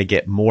they want to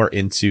get more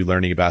into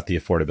learning about the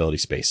affordability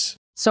space?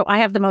 So I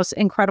have the most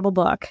incredible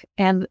book,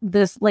 and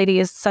this lady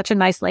is such a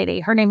nice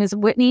lady. Her name is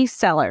Whitney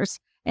Sellers.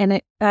 And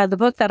the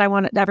book that I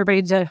want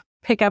everybody to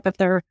pick up if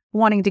they're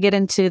wanting to get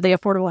into the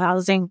affordable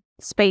housing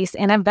space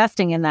and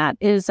investing in that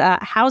is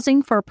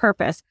Housing for a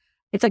Purpose.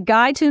 It's a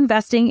guide to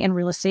investing in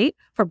real estate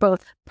for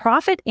both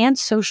profit and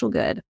social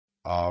good.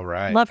 All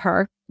right. Love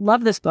her.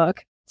 Love this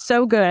book.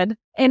 So good.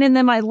 And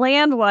then my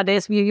land one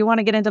is, you want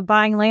to get into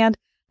buying land,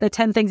 The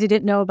 10 Things You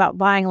Didn't Know About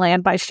Buying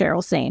Land by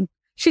Cheryl Sane.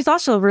 She's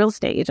also a real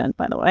estate agent,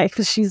 by the way,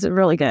 because she's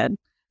really good.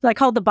 I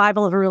call it the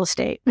Bible of real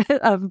estate,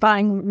 of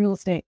buying real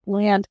estate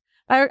land.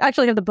 I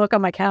actually have the book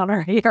on my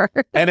counter here.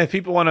 And if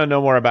people want to know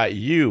more about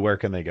you, where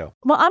can they go?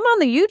 Well, I'm on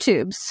the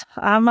YouTubes.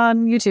 I'm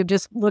on YouTube.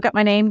 Just look up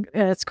my name.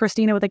 It's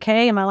Kristina with a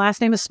K, and my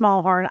last name is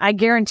Smallhorn. I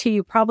guarantee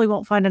you probably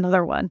won't find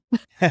another one.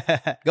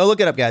 Go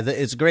look it up, guys.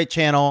 It's a great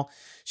channel.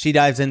 She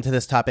dives into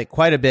this topic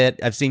quite a bit.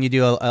 I've seen you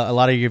do a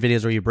lot of your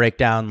videos where you break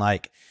down,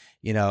 like,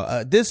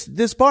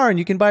 this barn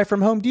you can buy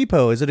from Home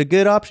Depot. Is it a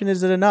good option?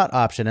 Is it a not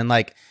option? And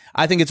like,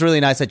 I think it's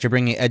really nice that you're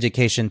bringing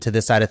education to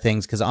this side of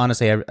things, because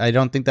honestly, I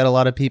don't think that a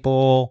lot of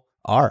people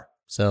are.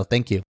 So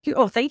thank you.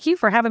 Oh, thank you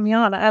for having me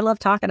on. I love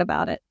talking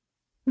about it.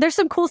 There's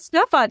some cool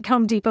stuff at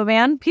Home Depot,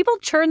 man. People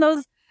turn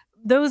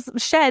those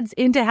sheds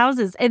into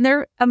houses, and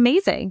they're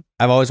amazing.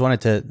 I've always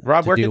wanted to,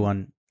 Rob, to do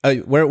one.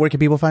 Where can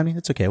people find me?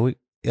 It's okay.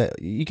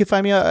 You can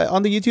find me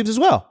on the YouTubes as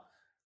well.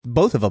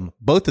 Both of them.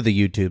 Both of the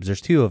YouTubes. There's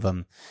two of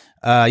them.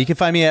 You can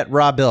find me at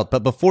Rob Built.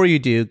 But before you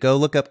do, go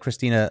look up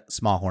Kristina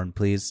Smallhorn,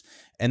 please.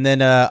 And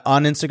then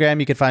on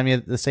Instagram, you can find me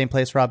at the same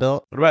place, Rob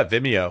Built. What about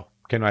Vimeo?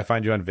 Can I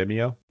find you on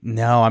Vimeo?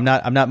 No, I'm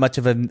not much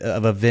of a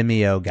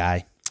Vimeo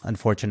guy,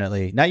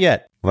 unfortunately. Not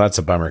yet. Well, that's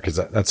a bummer, because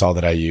that's all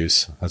that I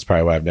use. That's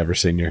probably why I've never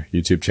seen your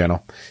YouTube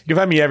channel. You can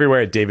find me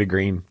everywhere at David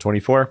Greene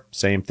 24.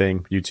 Same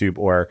thing, YouTube,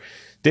 or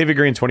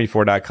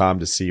davidgreen24.com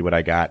to see what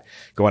I got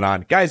going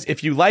on. Guys,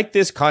 if you like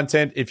this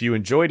content, if you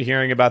enjoyed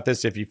hearing about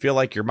this, if you feel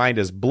like your mind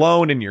is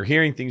blown and you're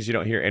hearing things you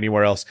don't hear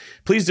anywhere else,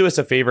 please do us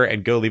a favor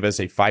and go leave us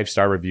a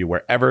 5-star review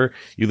wherever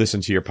you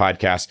listen to your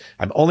podcast.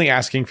 I'm only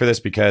asking for this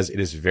because it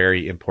is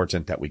very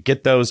important that we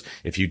get those.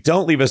 If you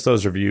don't leave us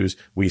those reviews,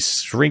 we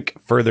shrink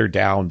further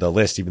down the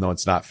list, even though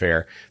it's not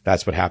fair.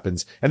 That's what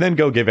happens. And then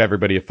go give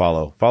everybody a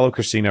follow. Follow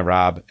Kristina,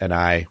 Rob, and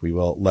I. We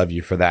will love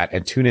you for that.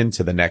 And tune in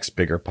to the next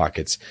Bigger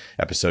Pockets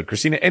episode.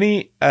 Kristina,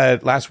 any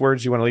last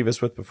words you want to leave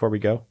us with before we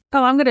go?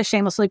 Oh, I'm going to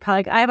shamelessly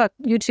plug. I have a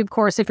YouTube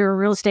course if you're a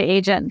real estate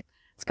agent.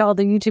 It's called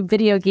the YouTube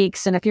Video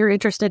Geeks. And if you're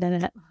interested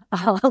in it,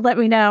 let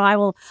me know.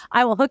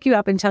 I will hook you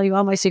up and tell you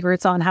all my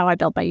secrets on how I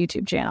built my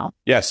YouTube channel.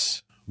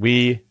 Yes,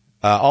 we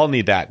all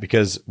need that,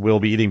 because we'll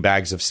be eating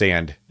bags of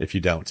sand if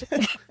you don't.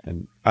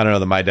 And I don't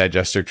know, my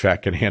digester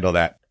tract can handle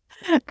that.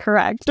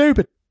 Correct.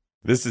 Stupid.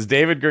 This is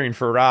David Greene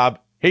for Rob.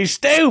 He's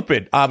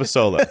stupid.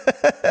 Abasolo.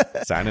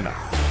 Signing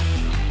off.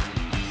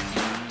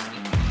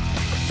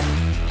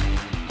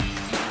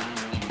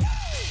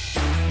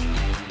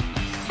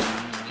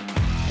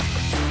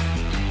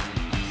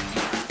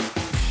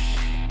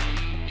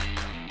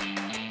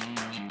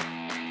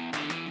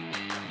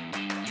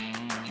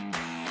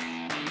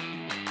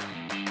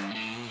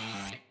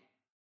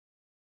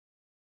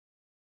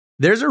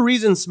 There's a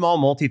reason small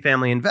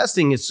multifamily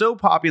investing is so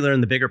popular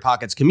in the Bigger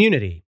Pockets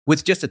community.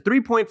 With just a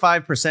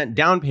 3.5%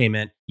 down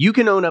payment, you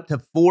can own up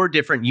to 4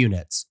 different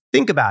units.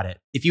 Think about it.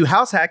 If you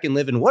house hack and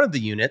live in one of the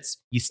units,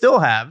 you still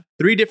have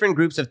 3 different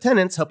groups of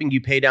tenants helping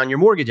you pay down your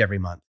mortgage every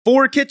month,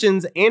 4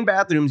 kitchens and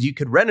bathrooms you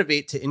could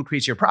renovate to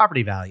increase your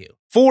property value,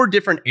 4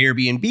 different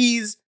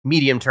Airbnbs,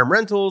 medium-term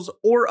rentals,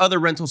 or other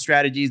rental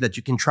strategies that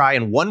you can try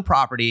in one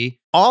property,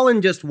 all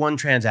in just one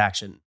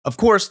transaction. Of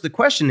course, the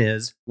question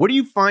is, where do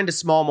you find a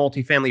small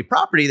multifamily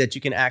property that you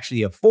can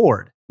actually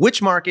afford?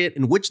 Which market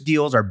and which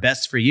deals are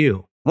best for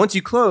you? Once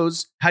you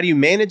close, how do you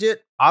manage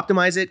it,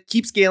 optimize it,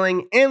 keep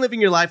scaling, and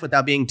living your life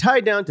without being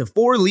tied down to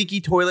 4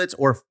 leaky toilets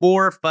or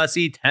 4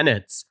 fussy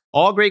tenants?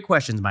 All great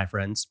questions, my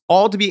friends.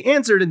 All to be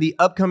answered in the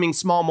upcoming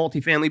Small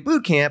Multifamily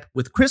Bootcamp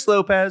with Chris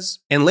Lopez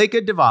and Leica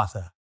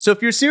Devatha. So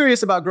if you're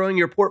serious about growing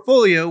your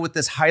portfolio with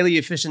this highly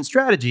efficient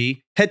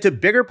strategy, head to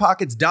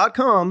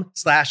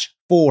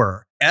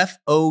biggerpockets.com/4,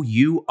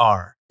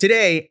 F-O-U-R,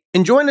 today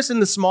and join us in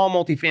the Small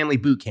Multifamily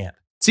Bootcamp.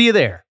 See you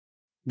there.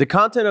 The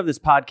content of this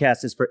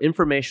podcast is for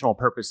informational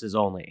purposes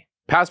only.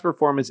 Past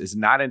performance is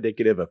not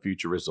indicative of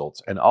future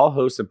results, and all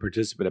host and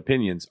participant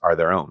opinions are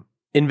their own.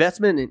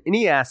 Investment in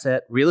any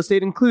asset, real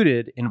estate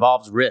included,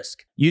 involves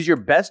risk. Use your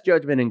best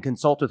judgment and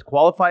consult with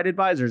qualified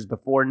advisors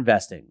before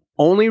investing.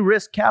 Only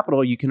risk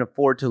capital you can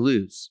afford to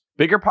lose.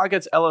 Bigger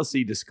Pockets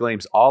LLC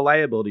disclaims all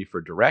liability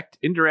for direct,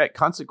 indirect,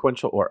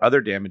 consequential, or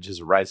other damages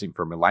arising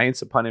from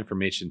reliance upon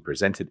information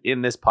presented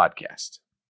in this podcast.